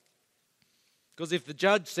 Because if the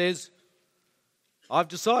judge says, I've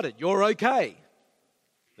decided you're okay,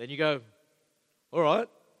 then you go, all right,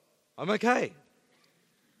 I'm okay.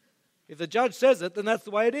 If the judge says it, then that's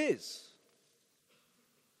the way it is.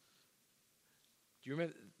 Do you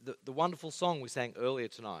remember the wonderful song we sang earlier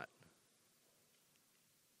tonight?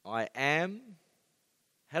 I am.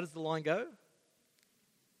 How does the line go?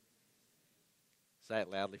 Say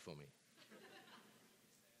it loudly for me.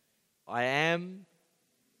 I am.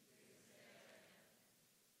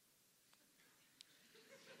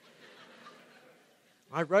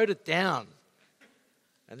 I wrote it down,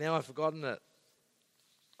 and now I've forgotten it.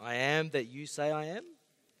 I am that you say I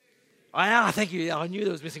am? Thank you. I knew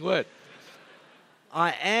there was a missing word.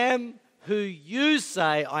 I am who you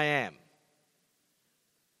say I am.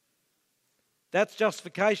 That's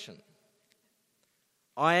justification.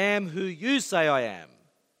 I am who you say I am,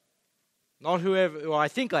 not who I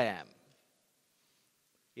think I am.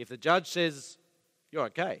 If the judge says you're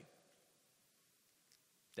okay,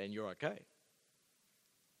 then you're okay.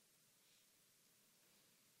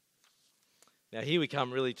 Now here we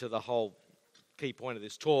come really to the whole key point of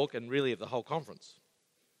this talk and really of the whole conference.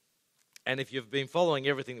 And if you've been following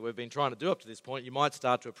everything that we've been trying to do up to this point, you might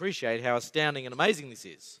start to appreciate how astounding and amazing this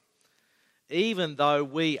is. Even though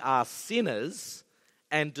we are sinners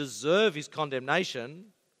and deserve his condemnation,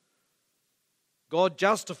 God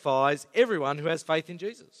justifies everyone who has faith in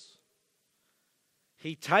Jesus.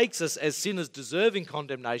 He takes us as sinners deserving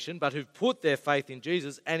condemnation, but who've put their faith in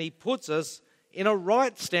Jesus, and he puts us in a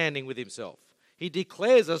right standing with himself. He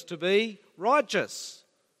declares us to be righteous,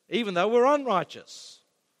 even though we're unrighteous.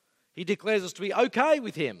 He declares us to be okay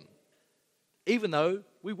with him, even though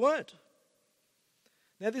we weren't.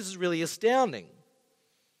 Now, this is really astounding.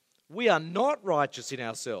 We are not righteous in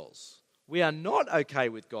ourselves. We are not okay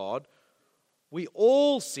with God. We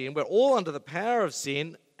all sin. We're all under the power of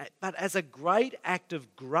sin. But as a great act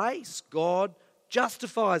of grace, God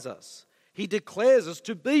justifies us. He declares us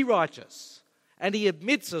to be righteous. And he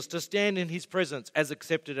admits us to stand in his presence as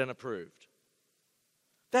accepted and approved.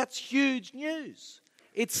 That's huge news.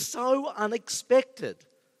 It's so unexpected.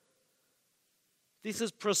 This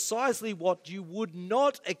is precisely what you would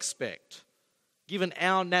not expect, given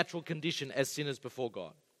our natural condition as sinners before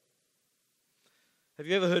God. Have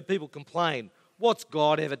you ever heard people complain, what's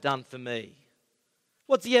God ever done for me?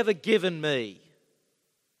 What's he ever given me?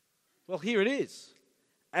 Well, here it is.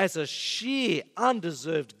 As a sheer,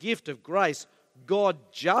 undeserved gift of grace, God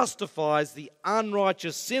justifies the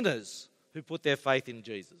unrighteous sinners who put their faith in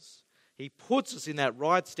Jesus. He puts us in that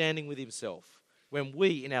right standing with himself when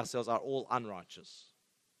we in ourselves are all unrighteous.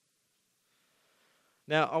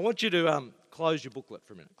 Now, I want you to close your booklet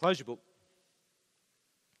for a minute. Close your book.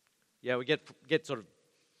 Yeah, we get sort of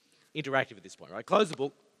interactive at this point, right? Close the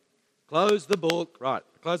book. Close the book. Right,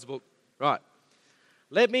 close the book. Right.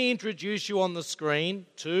 Let me introduce you on the screen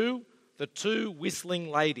to the two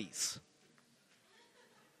whistling ladies.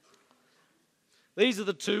 These are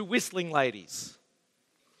the two whistling ladies.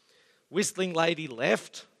 Whistling lady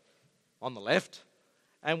left, on the left,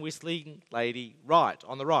 and whistling lady right,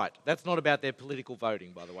 on the right. That's not about their political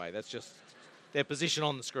voting, by the way. That's just their position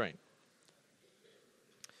on the screen.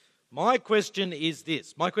 My question is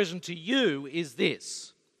this. My question to you is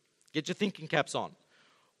this. Get your thinking caps on.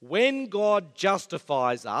 When God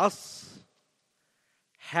justifies us,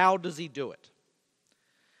 how does he do it?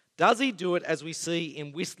 Does he do it as we see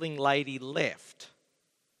in whistling lady left?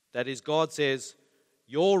 That is, God says,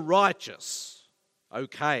 you're righteous,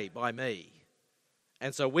 okay, by me.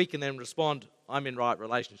 And so we can then respond, I'm in right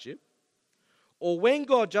relationship. Or when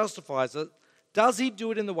God justifies it, does he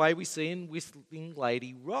do it in the way we see in whistling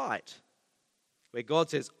lady right? where God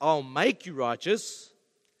says, I'll make you righteous,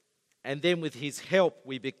 and then with his help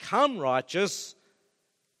we become righteous,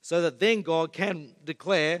 so that then God can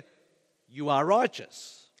declare, you are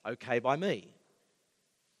righteous, okay by me.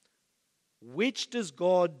 Which does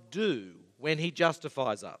God do when he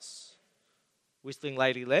justifies us? Whistling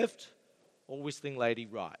lady left or whistling lady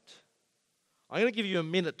right? I'm going to give you a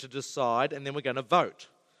minute to decide, and then we're going to vote.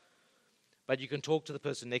 But you can talk to the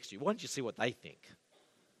person next to you. Why don't you see what they think?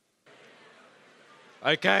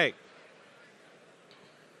 Okay.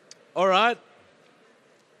 All right.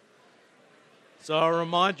 So I'll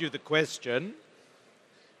remind you the question.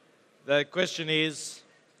 The question is,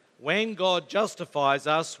 when God justifies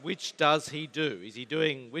us, which does he do? Is he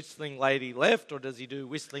doing whistling lady left or does he do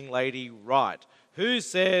whistling lady right? Who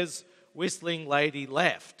says whistling lady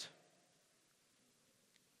left?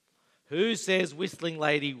 Who says whistling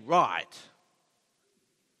lady right?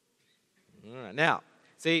 All right. Now,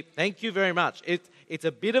 see, thank you very much. It's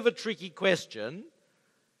a bit of a tricky question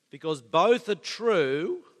because both are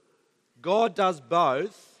true. God does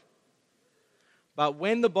both. But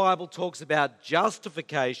when the Bible talks about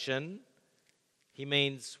justification, he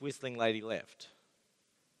means whistling lady left.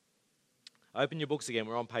 Open your books again.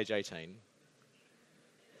 We're on page 18.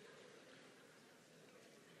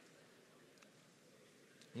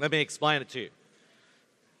 Let me explain it to you.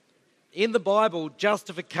 In the Bible,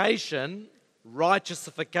 justification,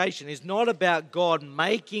 righteousification, is not about God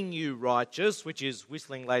making you righteous, which is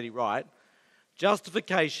whistling lady right.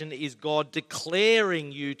 Justification is God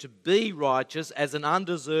declaring you to be righteous as an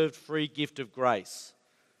undeserved free gift of grace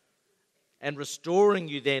and restoring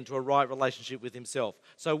you then to a right relationship with himself.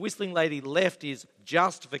 So whistling lady left is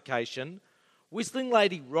justification. Whistling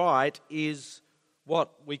lady right is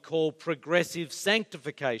what we call progressive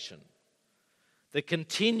sanctification, the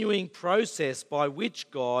continuing process by which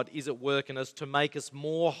God is at work in us to make us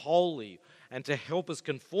more holy and to help us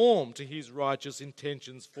conform to his righteous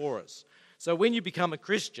intentions for us. So when you become a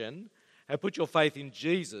Christian and put your faith in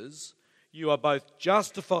Jesus, you are both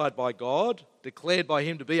justified by God, declared by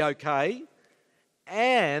him to be okay,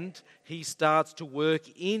 and he starts to work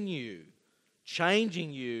in you,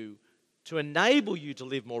 changing you to enable you to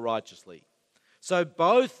live more righteously. So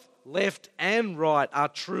both left and right are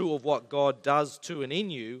true of what God does to and in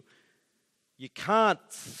you. You can't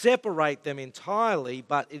separate them entirely,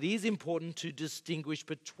 but it is important to distinguish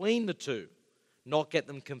between the two, not get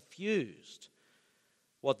them confused.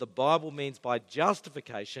 What the Bible means by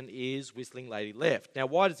justification is whistling lady left. Now,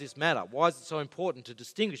 why does this matter? Why is it so important to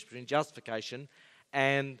distinguish between justification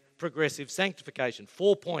and progressive sanctification?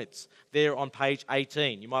 4 points there on page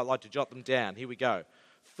 18. You might like to jot them down. Here we go.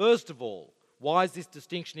 First of all, why is this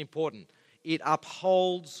distinction important? It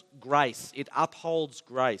upholds grace. It upholds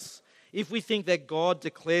grace. If we think that God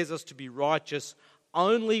declares us to be righteous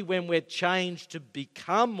only when we're changed to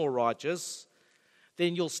become more righteous,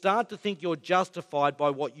 then you'll start to think you're justified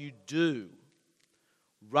by what you do,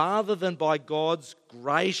 rather than by God's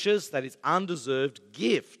gracious, that is undeserved,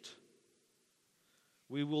 gift.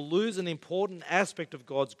 We will lose an important aspect of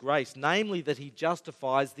God's grace, namely that he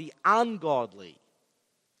justifies the ungodly.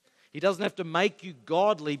 He doesn't have to make you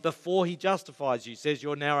godly before he justifies you, says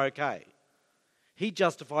you're now okay. He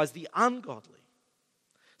justifies the ungodly.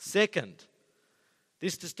 Second,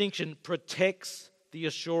 this distinction protects the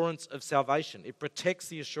assurance of salvation. It protects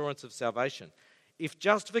the assurance of salvation. If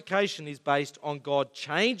justification is based on God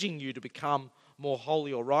changing you to become more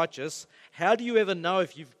holy or righteous, how do you ever know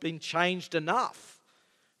if you've been changed enough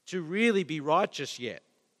to really be righteous yet?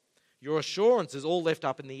 Your assurance is all left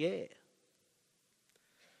up in the air.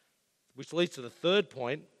 Which leads to the third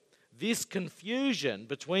point. This confusion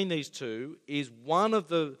between these two is one of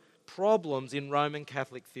the problems in Roman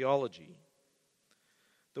Catholic theology.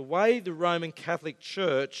 The way the Roman Catholic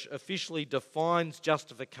Church officially defines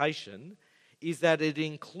justification is that it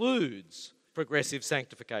includes progressive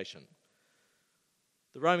sanctification.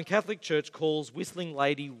 The Roman Catholic Church calls whistling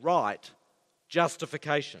lady right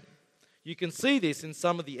justification. You can see this in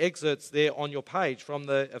some of the excerpts there on your page from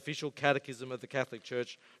the official Catechism of the Catholic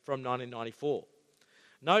Church from 1994.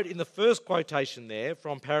 Note in the first quotation there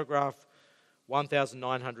from paragraph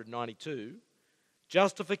 1992,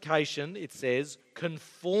 justification, it says,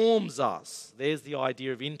 conforms us, there's the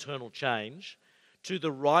idea of internal change, to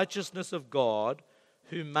the righteousness of God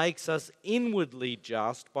who makes us inwardly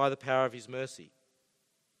just by the power of his mercy.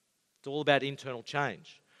 It's all about internal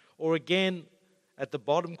change. Or again, at the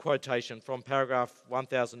bottom quotation from paragraph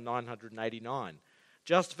 1989,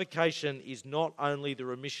 justification is not only the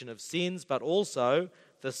remission of sins, but also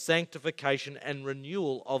the sanctification and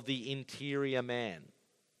renewal of the interior man.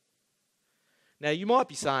 Now, you might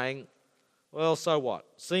be saying, Well, so what?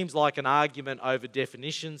 Seems like an argument over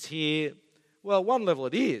definitions here. Well, at one level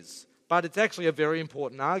it is, but it's actually a very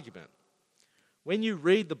important argument. When you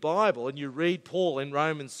read the Bible and you read Paul in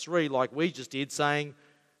Romans 3 like we just did, saying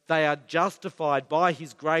they are justified by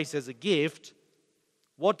his grace as a gift,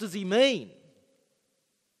 what does he mean?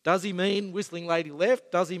 Does he mean Whistling Lady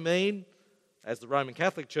Left? Does he mean, as the Roman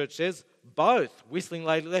Catholic Church says, both Whistling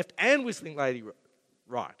Lady Left and Whistling Lady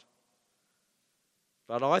Right?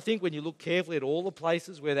 But I think when you look carefully at all the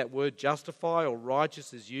places where that word justify or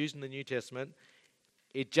righteous is used in the New Testament,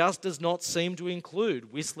 it just does not seem to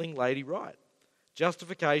include Whistling Lady Right.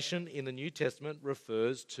 Justification in the New Testament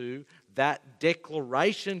refers to that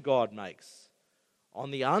declaration God makes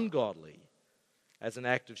on the ungodly as an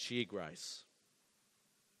act of sheer grace.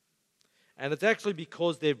 And it's actually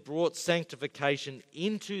because they've brought sanctification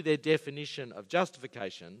into their definition of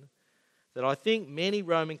justification that I think many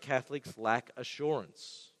Roman Catholics lack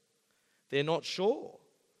assurance. They're not sure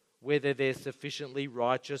whether they're sufficiently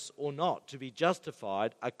righteous or not to be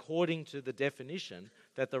justified according to the definition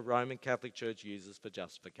that the Roman Catholic Church uses for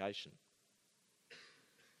justification.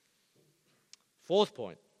 Fourth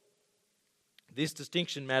point, this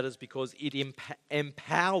distinction matters because it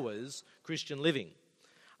empowers Christian living.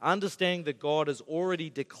 Understanding that God has already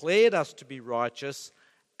declared us to be righteous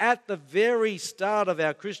at the very start of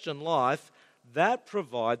our Christian life, that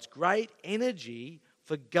provides great energy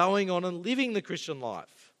for going on and living the Christian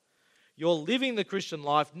life. You're living the Christian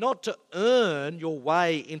life not to earn your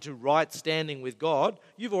way into right standing with God.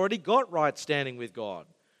 You've already got right standing with God.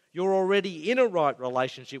 You're already in a right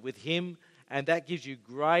relationship with Him, and that gives you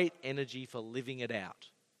great energy for living it out.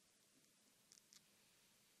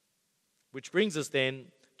 Which brings us then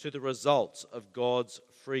to the results of God's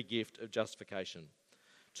free gift of justification.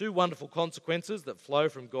 Two wonderful consequences that flow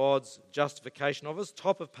from God's justification of us.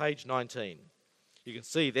 Top of page 19. You can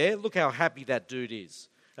see there, look how happy that dude is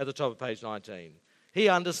at the top of page 19. He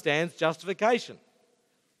understands justification.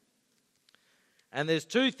 And there's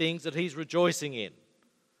two things that he's rejoicing in.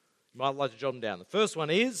 You might like to jot them down. The first one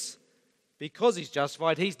is, because he's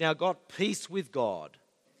justified, he's now got peace with God.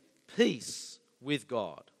 Peace with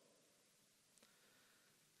God.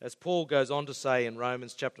 As Paul goes on to say in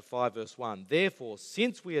Romans chapter 5 verse 1, therefore,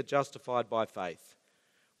 since we are justified by faith,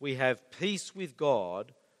 we have peace with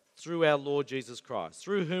God through our Lord Jesus Christ,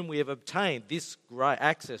 through whom we have obtained this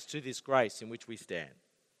access to this grace in which we stand.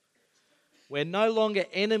 We're no longer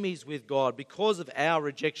enemies with God because of our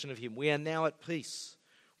rejection of Him. We are now at peace.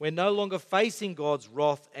 We're no longer facing God's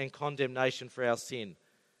wrath and condemnation for our sin.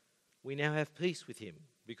 We now have peace with Him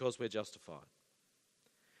because we're justified.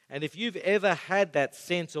 And if you've ever had that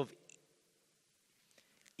sense of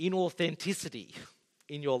inauthenticity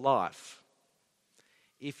in your life,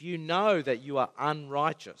 if you know that you are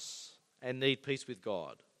unrighteous and need peace with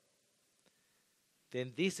God,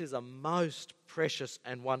 then this is a most precious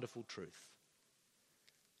and wonderful truth.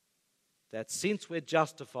 That since we're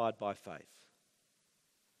justified by faith,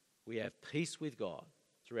 we have peace with God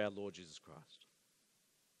through our Lord Jesus Christ.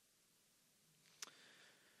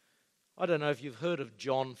 I don't know if you've heard of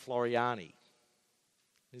John Floriani.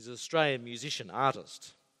 He's an Australian musician,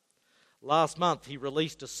 artist. Last month he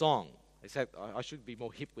released a song. Except I should be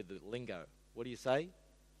more hip with the lingo. What do you say?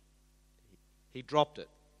 He dropped it.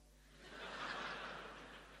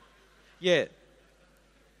 Yeah.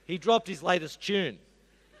 He dropped his latest tune.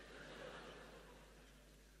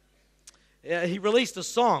 He released a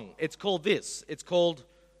song. It's called this. It's called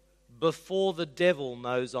Before the Devil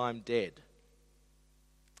Knows I'm Dead.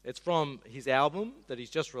 It's from his album that he's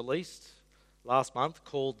just released last month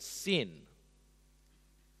called Sin.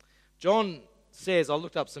 John says, I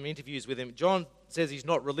looked up some interviews with him, John says he's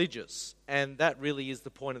not religious, and that really is the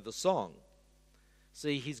point of the song.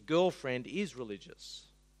 See, his girlfriend is religious,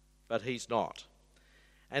 but he's not.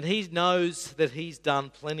 And he knows that he's done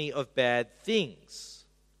plenty of bad things.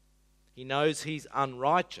 He knows he's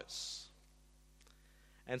unrighteous.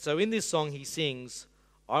 And so in this song he sings,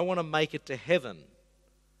 I want to make it to heaven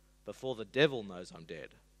before the devil knows I'm dead.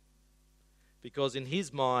 Because in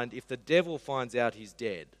his mind, if the devil finds out he's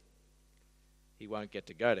dead, he won't get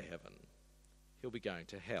to go to heaven. He'll be going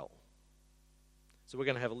to hell. So we're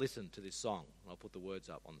going to have a listen to this song. I'll put the words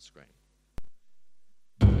up on the screen.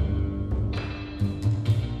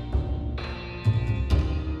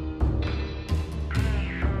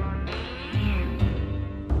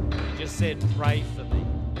 He just said, pray for me.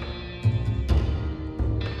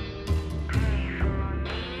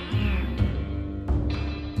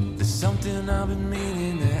 Something I've been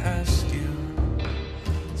meaning to ask you.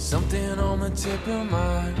 Something on the tip of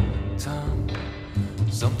my tongue.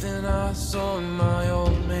 Something I saw in my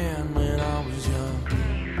old man when I was young.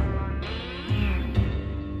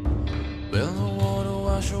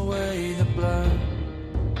 wash away the blood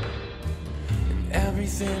and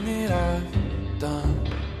everything that I've done?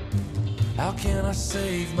 How can I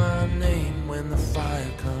save my name when the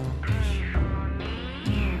fire comes?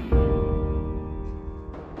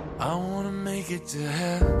 I wanna make it to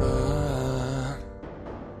heaven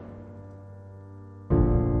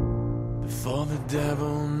before the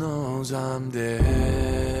devil knows I'm dead.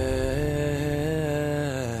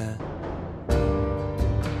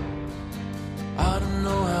 I don't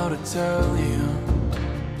know how to tell you,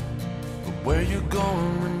 but where you're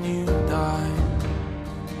going when you die,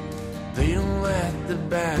 they don't let the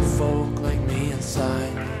bad folk like me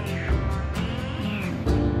inside.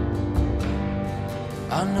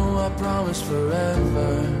 I know I promised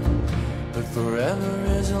forever, but forever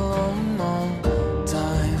is a long, long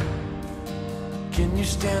time. Can you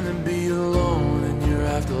stand and be alone in your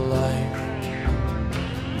afterlife?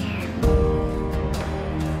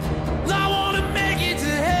 I wanna make it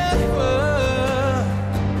to heaven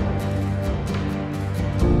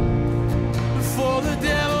before the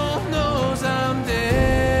devil knows I'm dead.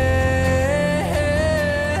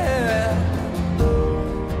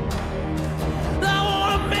 I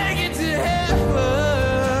wanna make it to heaven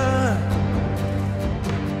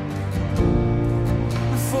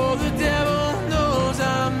before the devil knows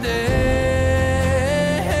I'm dead.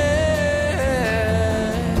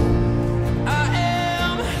 I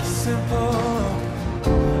am simple,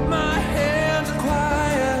 my hands are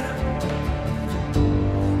quiet.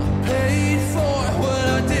 I paid for what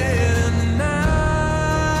I did in the night.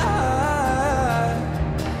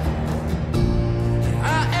 I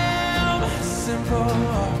am simple,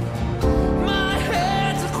 my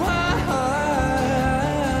hands are quiet.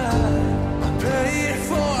 I paid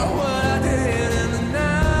for what I did in the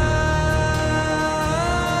night.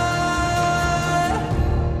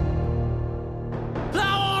 I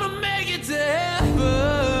wanna make it to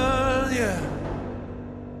heaven, yeah,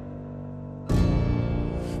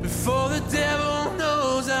 before the devil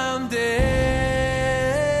knows I'm dead.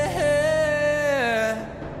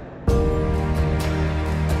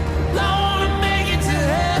 I wanna make it to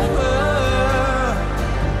heaven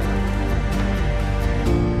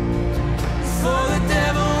before the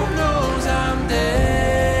devil knows I'm dead.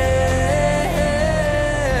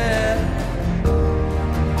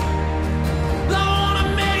 I wanna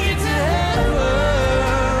make it to heaven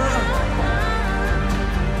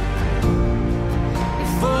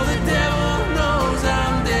before the devil knows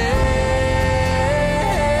I'm dead.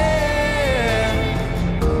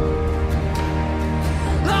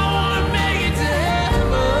 I wanna make it to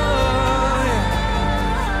heaven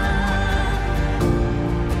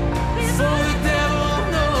before the devil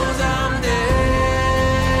knows I'm dead.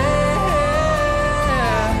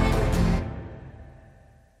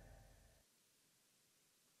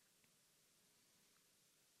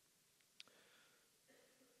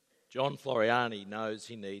 John Floriani knows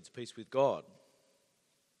he needs peace with God.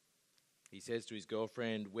 He says to his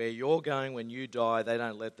girlfriend, "Where you're going when you die, they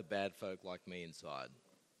don't let the bad folk like me inside.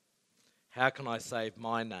 How can I save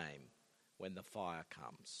my name when the fire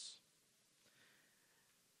comes?"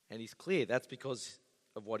 And he's clear that's because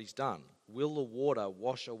of what he's done. Will the water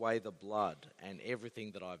wash away the blood and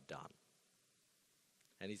everything that I've done?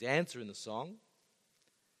 And his answer in the song,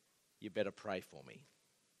 "You better pray for me."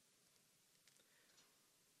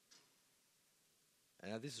 And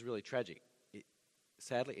now this is really tragic.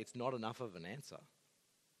 Sadly, it's not enough of an answer.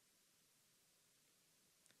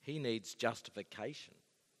 He needs justification.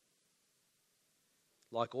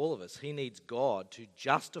 Like all of us, he needs God to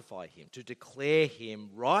justify him, to declare him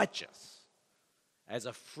righteous as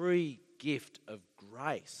a free gift of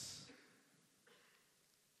grace.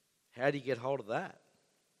 How do you get hold of that?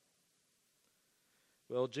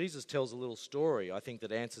 Well, Jesus tells a little story, I think,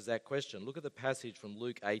 that answers that question. Look at the passage from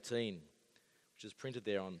Luke 18, which is printed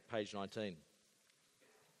there on page 19.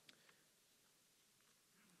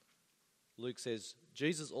 Luke says,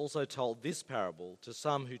 "Jesus also told this parable to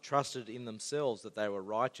some who trusted in themselves that they were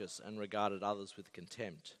righteous and regarded others with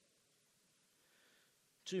contempt.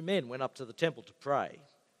 2 men went up to the temple to pray.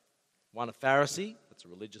 One a Pharisee, that's a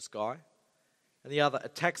religious guy, and the other a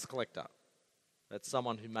tax collector, that's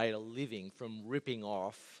someone who made a living from ripping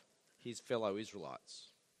off his fellow Israelites.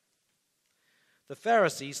 The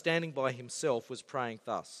Pharisee, standing by himself, was praying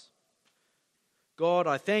thus: 'God,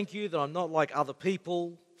 I thank you that I'm not like other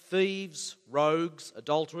people, thieves, rogues,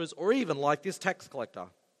 adulterers, or even like this tax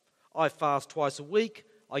collector. I fast twice a week.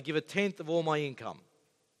 I give 1/10 of all my income.'"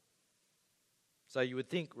 So you would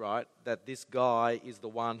think, right, that this guy is the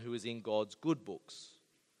one who is in God's good books.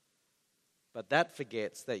 But that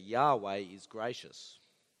forgets that Yahweh is gracious.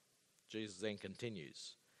 Jesus then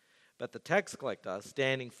continues, But the tax collector,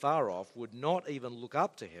 standing far off, would not even look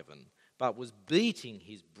up to heaven, but was beating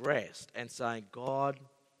his breast and saying, God,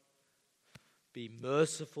 be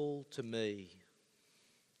merciful to me,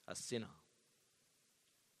 a sinner.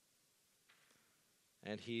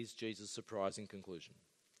 And here's Jesus' surprising conclusion.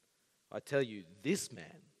 I tell you, this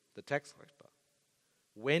man, the tax collector,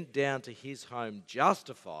 went down to his home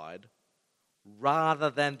justified rather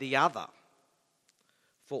than the other.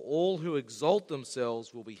 For all who exalt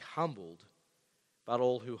themselves will be humbled, but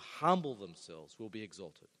all who humble themselves will be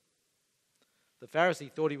exalted. The Pharisee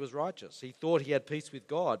thought he was righteous. He thought he had peace with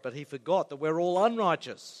God, but he forgot that we're all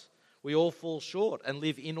unrighteous. We all fall short and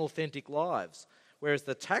live inauthentic lives. Whereas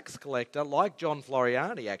the tax collector, like John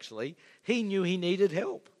Floriani actually, he knew he needed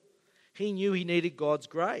help. He knew he needed God's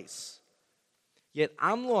grace. Yet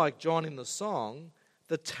unlike John in the song,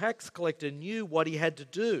 the tax collector knew what he had to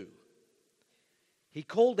do. He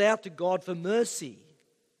called out to God for mercy.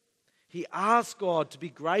 He asked God to be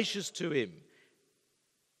gracious to him.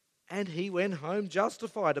 And he went home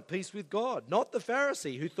justified, at peace with God, not the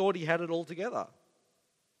Pharisee who thought he had it all together.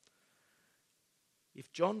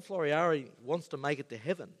 If John Floriani wants to make it to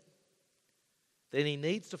heaven, then he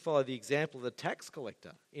needs to follow the example of the tax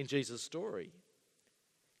collector in Jesus' story.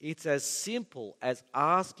 It's as simple as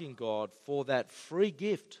asking God for that free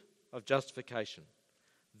gift of justification.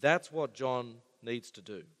 That's what John needs to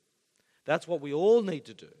do. That's what we all need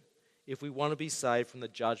to do if we want to be saved from the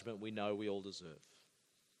judgment we know we all deserve.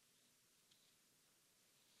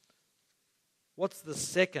 What's the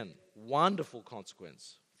second wonderful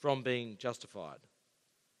consequence from being justified?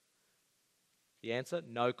 The answer,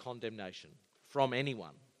 no condemnation from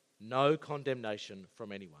anyone. No condemnation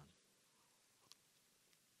from anyone.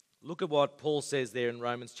 Look at what Paul says there in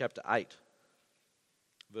Romans chapter 8,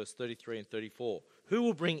 verse 33 and 34. Who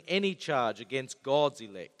will bring any charge against God's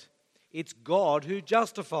elect? It's God who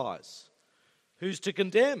justifies. Who's to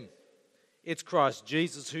condemn? It's Christ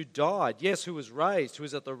Jesus who died, yes, who was raised, who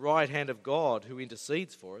is at the right hand of God, who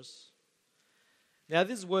intercedes for us. Now,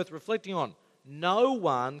 this is worth reflecting on. No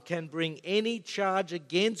one can bring any charge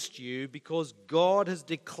against you because God has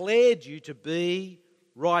declared you to be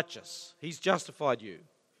righteous. He's justified you.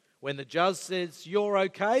 When the judge says you're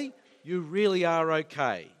okay, you really are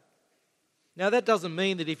okay. Now, that doesn't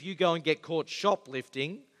mean that if you go and get caught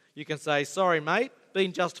shoplifting, you can say, sorry, mate,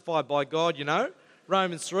 been justified by God, you know,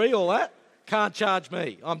 Romans 3, all that, can't charge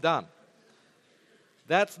me, I'm done.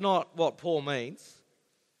 That's not what Paul means.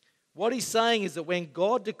 What he's saying is that when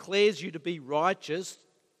God declares you to be righteous,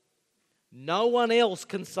 no one else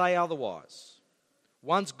can say otherwise.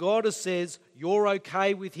 Once God says you're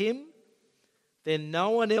okay with him, then no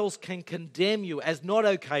one else can condemn you as not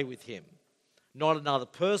okay with him. Not another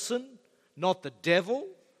person, not the devil,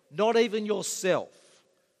 not even yourself.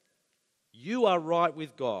 You are right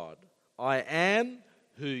with God. I am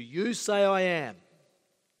who you say I am.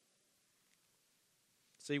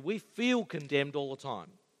 See, we feel condemned all the time.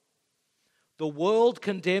 The world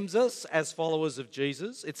condemns us as followers of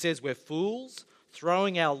Jesus. It says we're fools,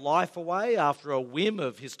 throwing our life away after a whim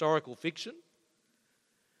of historical fiction.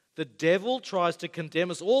 The devil tries to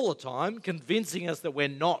condemn us all the time, convincing us that we're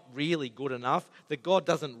not really good enough, that God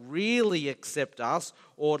doesn't really accept us,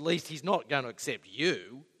 or at least he's not going to accept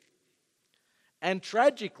you. And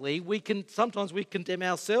tragically, sometimes we condemn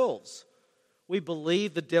ourselves. We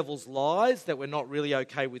believe the devil's lies, that we're not really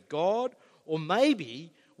okay with God, or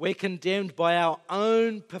maybe we're condemned by our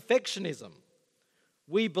own perfectionism.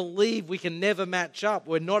 We believe we can never match up.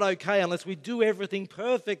 We're not okay unless we do everything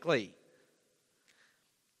perfectly.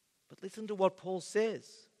 But listen to what Paul says.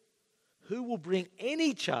 Who will bring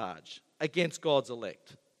any charge against God's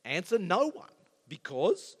elect? Answer, no one,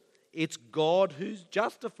 because it's God who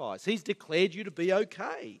justifies. He's declared you to be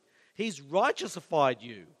okay. He's righteousified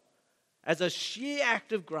you as a sheer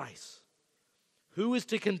act of grace. Who is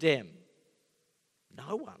to condemn?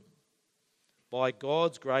 No one. By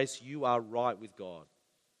God's grace, you are right with God.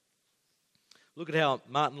 Look at how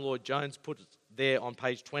Martin Lloyd-Jones put it there on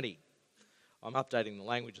page 20. I'm updating the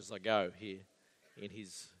language as I go here in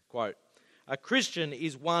his quote. A Christian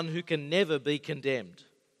is one who can never be condemned.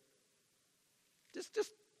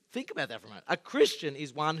 Just think about that for a moment. A Christian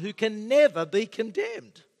is one who can never be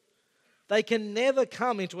condemned. They can never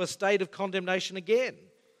come into a state of condemnation again.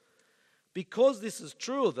 Because this is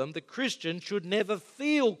true of them, the Christian should never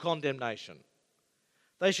feel condemnation.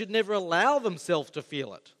 They should never allow themselves to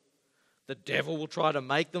feel it. The devil will try to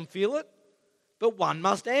make them feel it, but one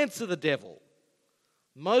must answer the devil.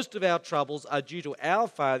 Most of our troubles are due to our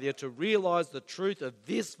failure to realise the truth of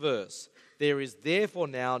this verse. There is therefore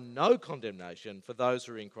now no condemnation for those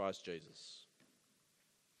who are in Christ Jesus.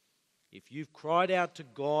 if you've cried out to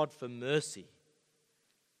God for mercy,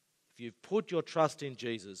 if you've put your trust in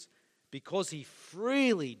Jesus, because he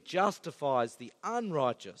freely justifies the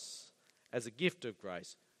unrighteous as a gift of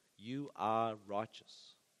grace, you are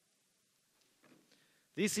righteous.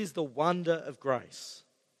 This is the wonder of grace.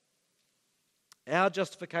 Our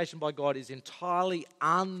justification by God is entirely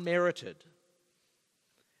unmerited.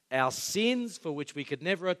 Our sins, for which we could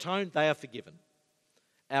never atone, they are forgiven.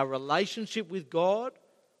 Our relationship with God,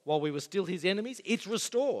 while we were still his enemies, it's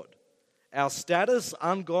restored. Our status,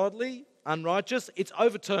 ungodly, unrighteous, it's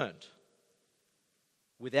overturned.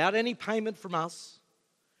 Without any payment from us,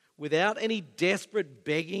 without any desperate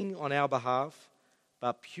begging on our behalf,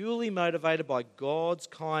 but purely motivated by God's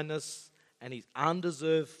kindness and his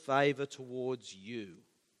undeserved favour towards you.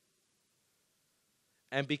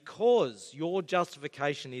 And because your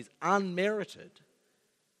justification is unmerited,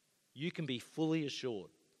 you can be fully assured.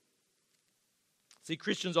 See,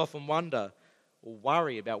 Christians often wonder or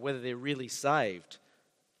worry about whether they're really saved.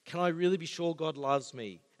 Can I really be sure God loves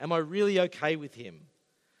me? Am I really okay with him?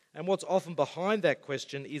 And what's often behind that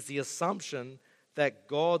question is the assumption that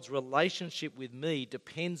God's relationship with me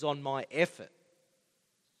depends on my effort.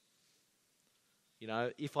 You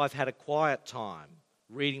know, if I've had a quiet time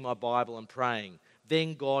reading my Bible and praying,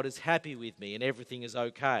 then God is happy with me and everything is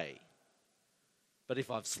okay. But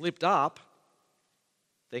if I've slipped up,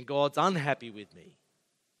 then God's unhappy with me.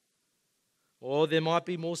 Or there might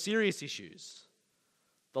be more serious issues.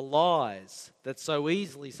 The lies that so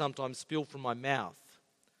easily sometimes spill from my mouth.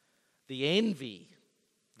 The envy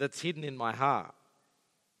that's hidden in my heart.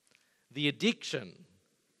 The addiction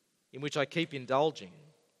in which I keep indulging.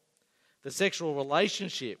 The sexual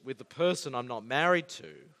relationship with the person I'm not married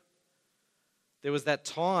to. There was that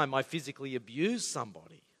time I physically abused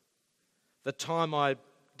somebody. The time I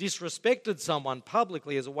disrespected someone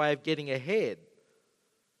publicly as a way of getting ahead.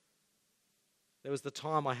 There was the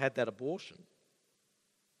time I had that abortion.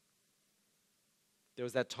 There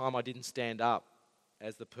was that time I didn't stand up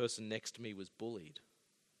as the person next to me was bullied.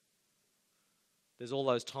 There's all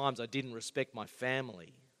those times I didn't respect my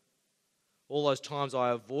family. All those times I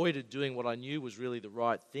avoided doing what I knew was really the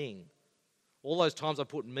right thing. All those times I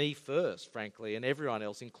put me first, frankly, and everyone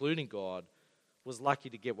else, including God, was lucky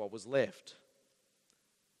to get what was left.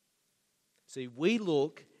 See, we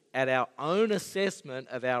look at our own assessment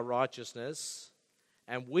of our righteousness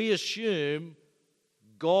and we assume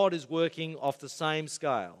God is working off the same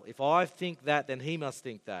scale. If I think that, then he must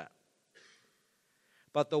think that.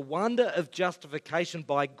 But the wonder of justification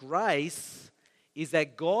by grace is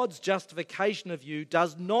that God's justification of you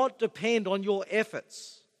does not depend on your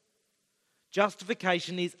efforts.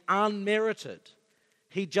 Justification is unmerited.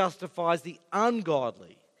 He justifies the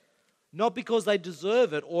ungodly. Not because they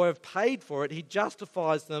deserve it or have paid for it. He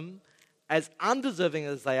justifies them as undeserving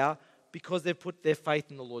as they are because they've put their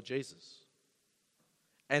faith in the Lord Jesus.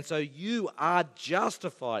 And so you are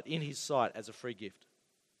justified in his sight as a free gift.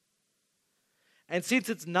 And since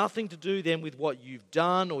it's nothing to do then with what you've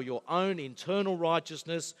done or your own internal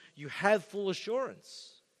righteousness, you have full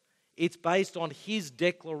assurance. It's based on his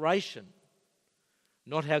declaration,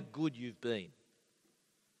 not how good you've been.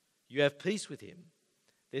 You have peace with him.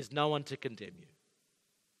 There's no one to condemn you.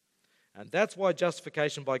 And that's why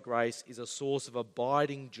justification by grace is a source of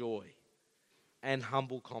abiding joy and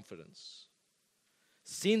humble confidence.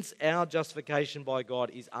 Since our justification by God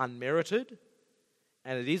is unmerited,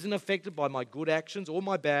 and it isn't affected by my good actions or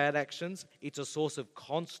my bad actions, it's a source of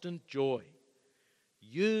constant joy.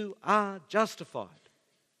 You are justified.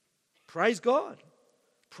 Praise God.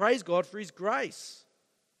 Praise God for his grace.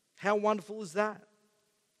 How wonderful is that?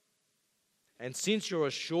 And since you're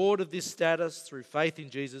assured of this status through faith in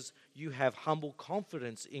Jesus, you have humble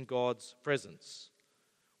confidence in God's presence.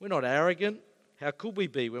 We're not arrogant. How could we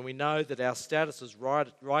be when we know that our status as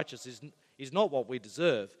righteous is not what we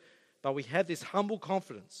deserve? But we have this humble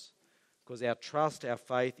confidence because our trust, our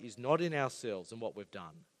faith is not in ourselves and what we've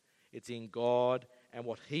done. It's in God and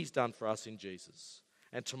what he's done for us in Jesus.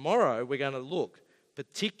 And tomorrow we're going to look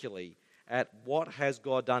particularly at what has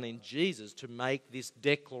God done in Jesus to make this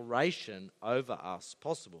declaration over us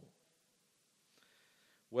possible.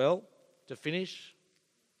 Well, to finish,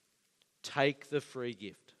 take the free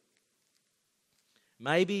gift.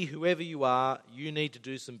 Maybe whoever you are, you need to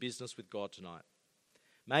do some business with God tonight.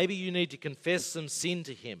 Maybe you need to confess some sin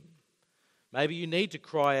to him. Maybe you need to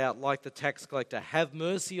cry out like the tax collector, "Have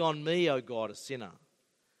mercy on me, O God, a sinner."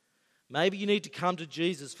 Maybe you need to come to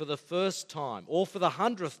Jesus for the first time or for the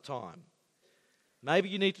 100th time. Maybe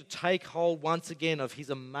you need to take hold once again of his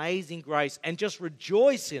amazing grace and just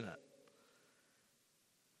rejoice in it.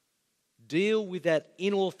 Deal with that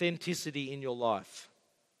inauthenticity in your life.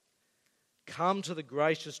 come to the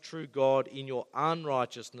gracious true God in your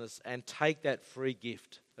unrighteousness and take that free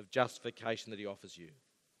gift of justification that he offers you.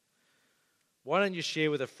 Why don't you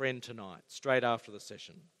share with a friend tonight, straight after the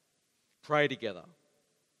session? Pray together.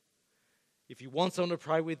 If you want someone to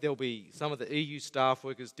pray with, there'll be some of the EU staff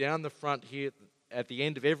workers down the front here at the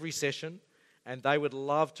end of every session, and they would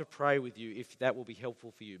love to pray with you if that will be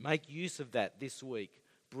helpful for you. Make use of that this week.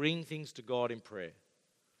 Bring things to God in prayer.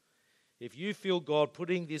 If you feel God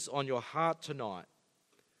putting this on your heart tonight,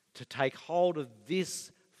 to take hold of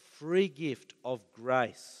this free gift of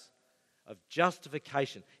grace, of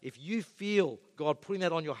justification, if you feel God putting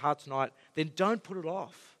that on your heart tonight, then don't put it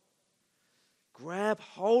off. Grab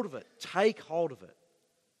hold of it. Take hold of it,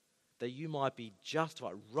 that you might be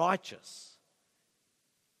justified, righteous,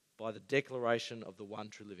 by the declaration of the one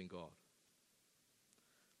true living God.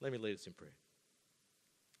 Let me lead us in prayer.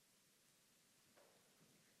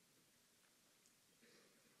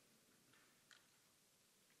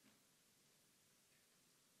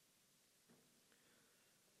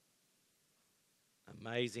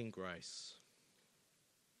 Amazing grace.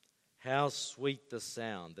 How sweet the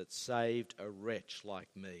sound that saved a wretch like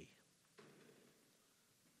me.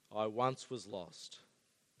 I once was lost,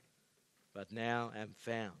 but now am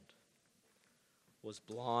found. Was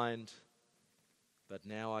blind, but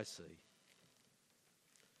now I see.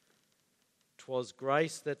 'Twas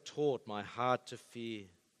grace that taught my heart to fear,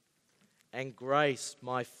 and grace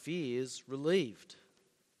my fears relieved.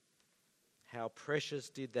 How precious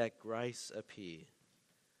did that grace appear,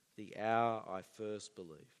 the hour I first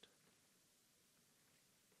believed.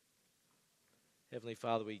 Heavenly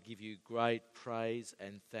Father, we give you great praise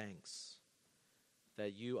and thanks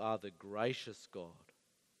that you are the gracious God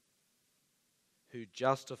who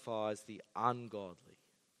justifies the ungodly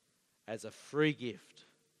as a free gift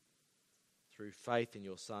through faith in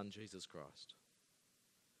your Son, Jesus Christ.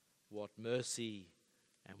 What mercy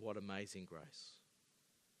and what amazing grace.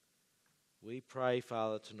 We pray,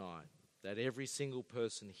 Father, tonight that every single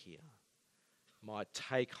person here might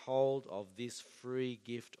take hold of this free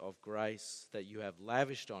gift of grace that you have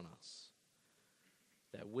lavished on us,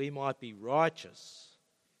 that we might be righteous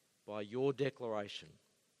by your declaration,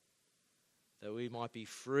 that we might be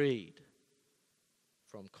freed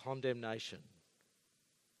from condemnation,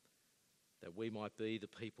 that we might be the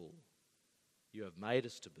people you have made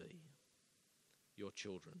us to be, your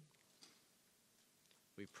children.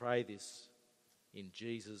 We pray this in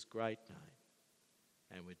Jesus' great name,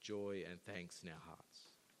 and with joy and thanks in our hearts.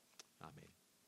 Amen.